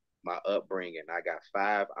been my upbringing. I got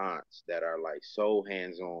five aunts that are like so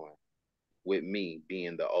hands on with me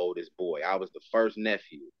being the oldest boy. I was the first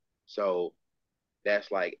nephew. So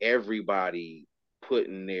that's like everybody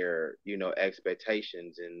putting their,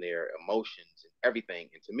 expectations and their emotions and everything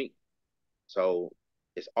into me. So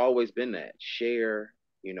it's always been that share,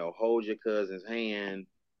 hold your cousin's hand,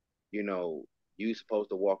 you know, you supposed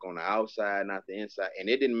to walk on the outside, not the inside. And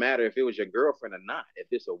it didn't matter if it was your girlfriend or not. If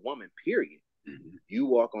it's a woman, period, mhm. you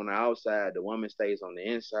walk on the outside, the woman stays on the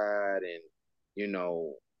inside. And, you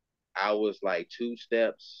know, I was like two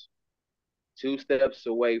steps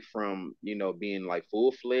away from, being like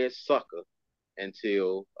full fledged sucker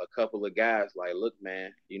until a couple of guys like, look,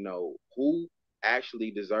 man, who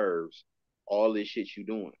actually deserves all this shit you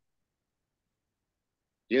doing?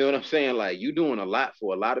 You know what I'm saying? Like you doing a lot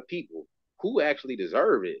for a lot of people. Who actually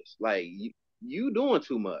deserve this? Like you doing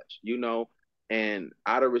too much. And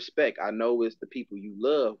out of respect, I know it's the people you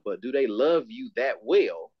love, but do they love you that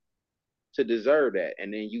well to deserve that?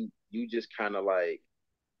 And then you just kind of like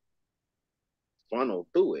funnel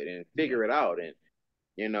through it and Yeah. figure it out. And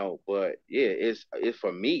but yeah, it's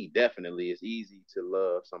for me definitely it's easy to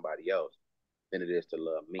love somebody else than it is to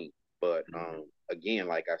love me. But Mhm. again,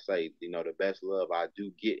 like I say, the best love I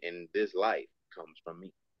do get in this life comes from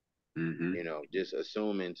me. Mhm. Just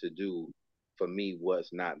assuming to do for me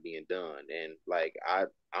what's not being done. And like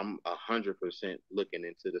I'm 100% looking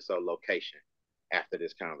into the solo location after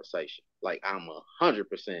this conversation. Like I'm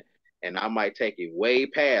 100%, and I might take it way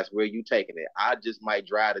past where you taking it. I just might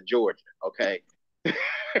drive to Georgia. Okay.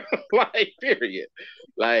 Like period.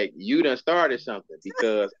 Like you done started something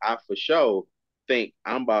because I for sure think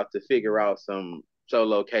I'm about to figure out some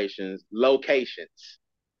solo locations.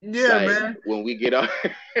 Yeah, Like man. when we get on.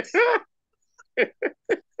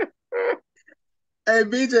 Hey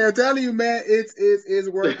BJ, I'm telling you, man, it's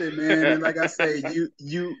worth it, man. And like I say,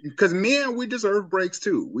 you because men, we deserve breaks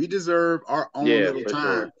too. We deserve our own Yeah, little for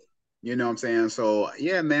time. sure. You know what I'm saying? So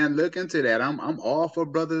yeah, man, look into that. I'm all for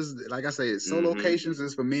brothers. Like I say, solo Hmm. locations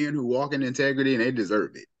is for men who walk in integrity and they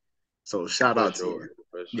deserve it. So shout For out to you. sure.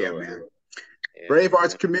 For Yeah, sure. man. Yeah, Brave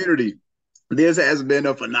Arts man. community. This has been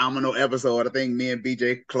a phenomenal episode. I think me and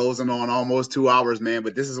BJ closing on almost 2 hours, man.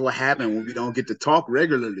 But this is what happened when we don't get to talk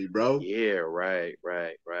regularly, bro. Yeah, right,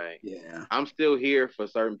 right, right. Yeah. I'm still here for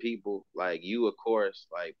certain people, like you, of course,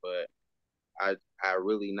 like, but I I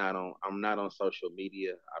really not on I'm not on social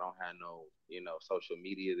media. I don't have no, social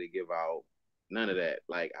media to give out. None of that.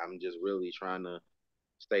 Like I'm just really trying to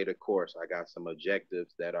stay the course. I got some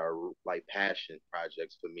objectives that are like passion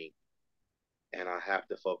projects for me, and I have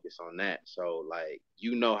to focus on that. So like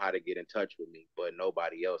how to get in touch with me, but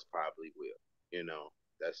nobody else probably will.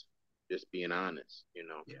 That's just being honest.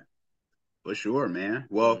 Yeah. For sure, man.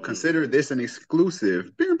 Well, Hmm. consider this an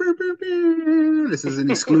exclusive. This is an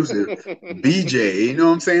exclusive BJ. You know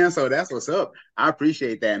what I'm saying? So that's what's up. I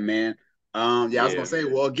appreciate that, man. Yeah, I was gonna Yeah. say,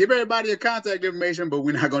 well, give everybody a contact information, but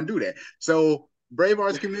we're not gonna do that. So, Brave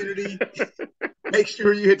Arts community, make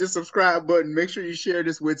sure you hit the subscribe button. Make sure you share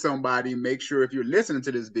this with somebody. Make sure if you're listening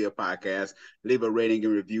to this via podcast, leave a rating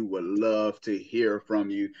and review. Would love to hear from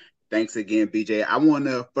you. Thanks again, BJ. I want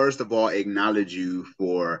to first of all acknowledge you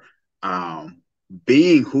for um,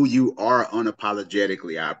 being who you are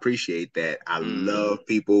unapologetically. I appreciate that. I Hmm. love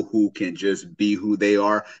people who can just be who they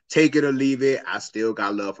are. Take it or leave it. I still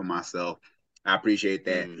got love for myself. I appreciate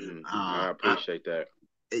that. Hmm. Uh, I I, appreciate that.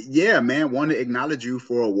 yeah, man, want to acknowledge you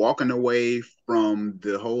for walking away from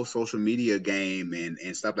the whole social media game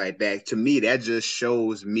and stuff like that. To me, that just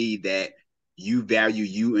shows me that you value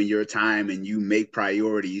you and your time and you make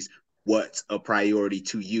priorities what's a priority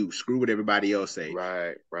to you. Screw what everybody else say.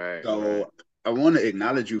 Right, right, right. So I want to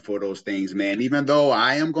acknowledge you for those things, man. Even though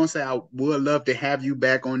I am gonna say I would love to have you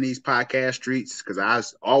back on these podcast streets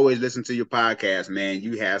because always listen to your podcast, man.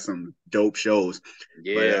 You have some dope shows,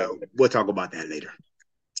 but Yeah, we'll talk about that later.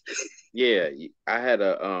 yeah. I had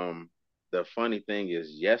the funny thing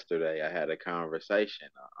is, yesterday I had a conversation.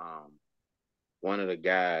 One of the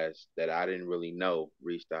guys that I didn't really know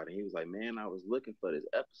reached out and he was like, "Man, I was looking for this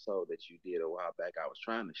episode that you did a while back. I was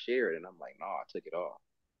trying to share it." And I'm like, "No, I took it off."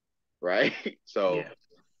 Right. So Yeah.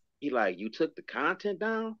 he like, "You took the content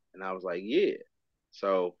down?" And I was like, "Yeah."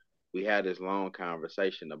 So we had this long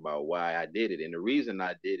conversation about why I did it. And the reason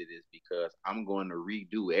I did it is because I'm going to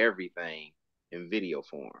redo everything in video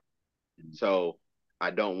form. So I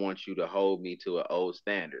don't want you to hold me to an old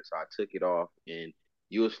standard. So I took it off, and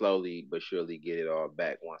you'll slowly but surely get it all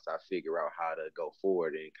back once I figure out how to go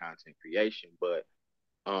forward in content creation. But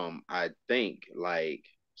I think like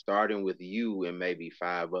starting with you and maybe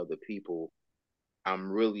five other people,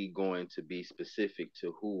 I'm really going to be specific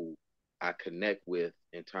to who I connect with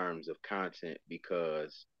in terms of content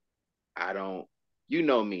because I don't, you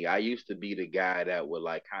know me, I used to be the guy that would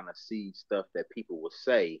like kind of see stuff that people would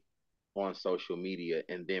say on social media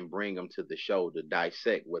and then bring them to the show to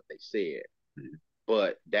dissect what they said. Mhm.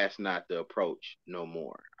 But that's not the approach no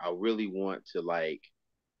more. I really want to like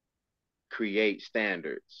create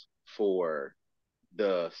standards for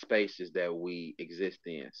the spaces that we exist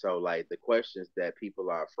in. So like the questions that people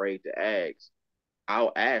are afraid to ask,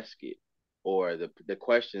 I'll ask it. Or the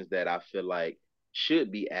questions that I feel like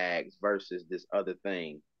should be asked versus this other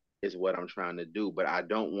thing is what I'm trying to do. But I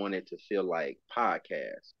don't want it to feel like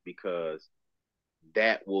podcast because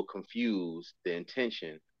that will confuse the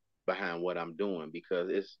intention behind what I'm doing because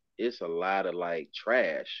it's a lot of like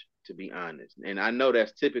trash to be honest. And I know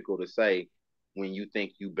that's typical to say when you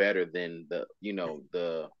think you better than the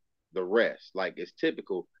rest. Like it's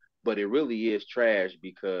typical, but it really is trash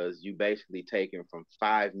because you basically taken from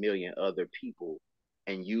 5 million other people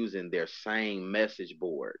and using their same message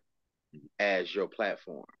board as your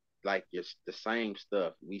platform. Like it's the same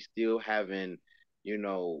stuff. We still having,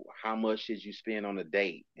 how much did you spend on a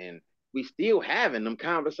date? And we still having them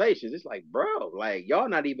conversations. It's like, bro, like y'all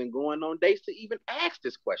not even going on dates to even ask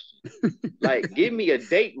this question. Like, give me a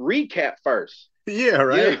date recap first. Yeah, You know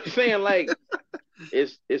right. what I'm saying? Like,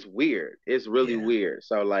 it's weird. It's really Yeah. weird.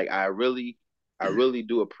 So like I really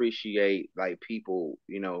do appreciate like people,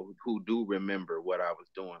 who do remember what I was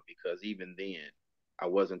doing because even then I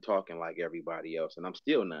wasn't talking like everybody else and I'm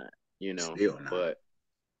still not. Still not. But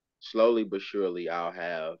slowly but surely I'll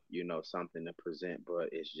have, something to present, but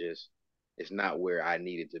it's not where I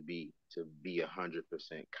needed to be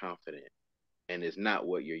 100% confident. And it's not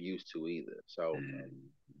what you're used to either. So Mm.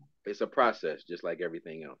 it's a process just like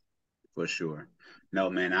everything else. For sure. No,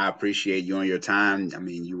 man, I appreciate you on your time. I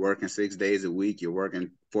mean, you're working 6 days a week, you're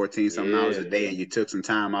working 14 something hours a Yeah, day, and you took some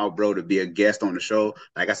time out, bro, to be a guest on the show.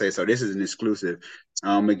 Like I said, so this is an exclusive.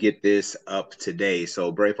 I'm gonna get this up today.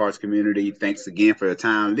 So, Brave Hearts community, thanks again for the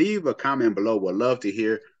time. Leave a comment below. We'd love to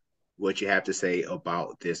hear what you have to say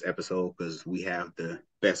about this episode because we have the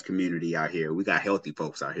best community out here. We got healthy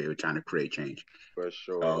folks out here trying to create change. for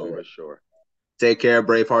sure, So, for sure. take care,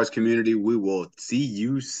 Brave Hearts community. We will see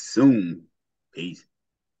you soon. Peace.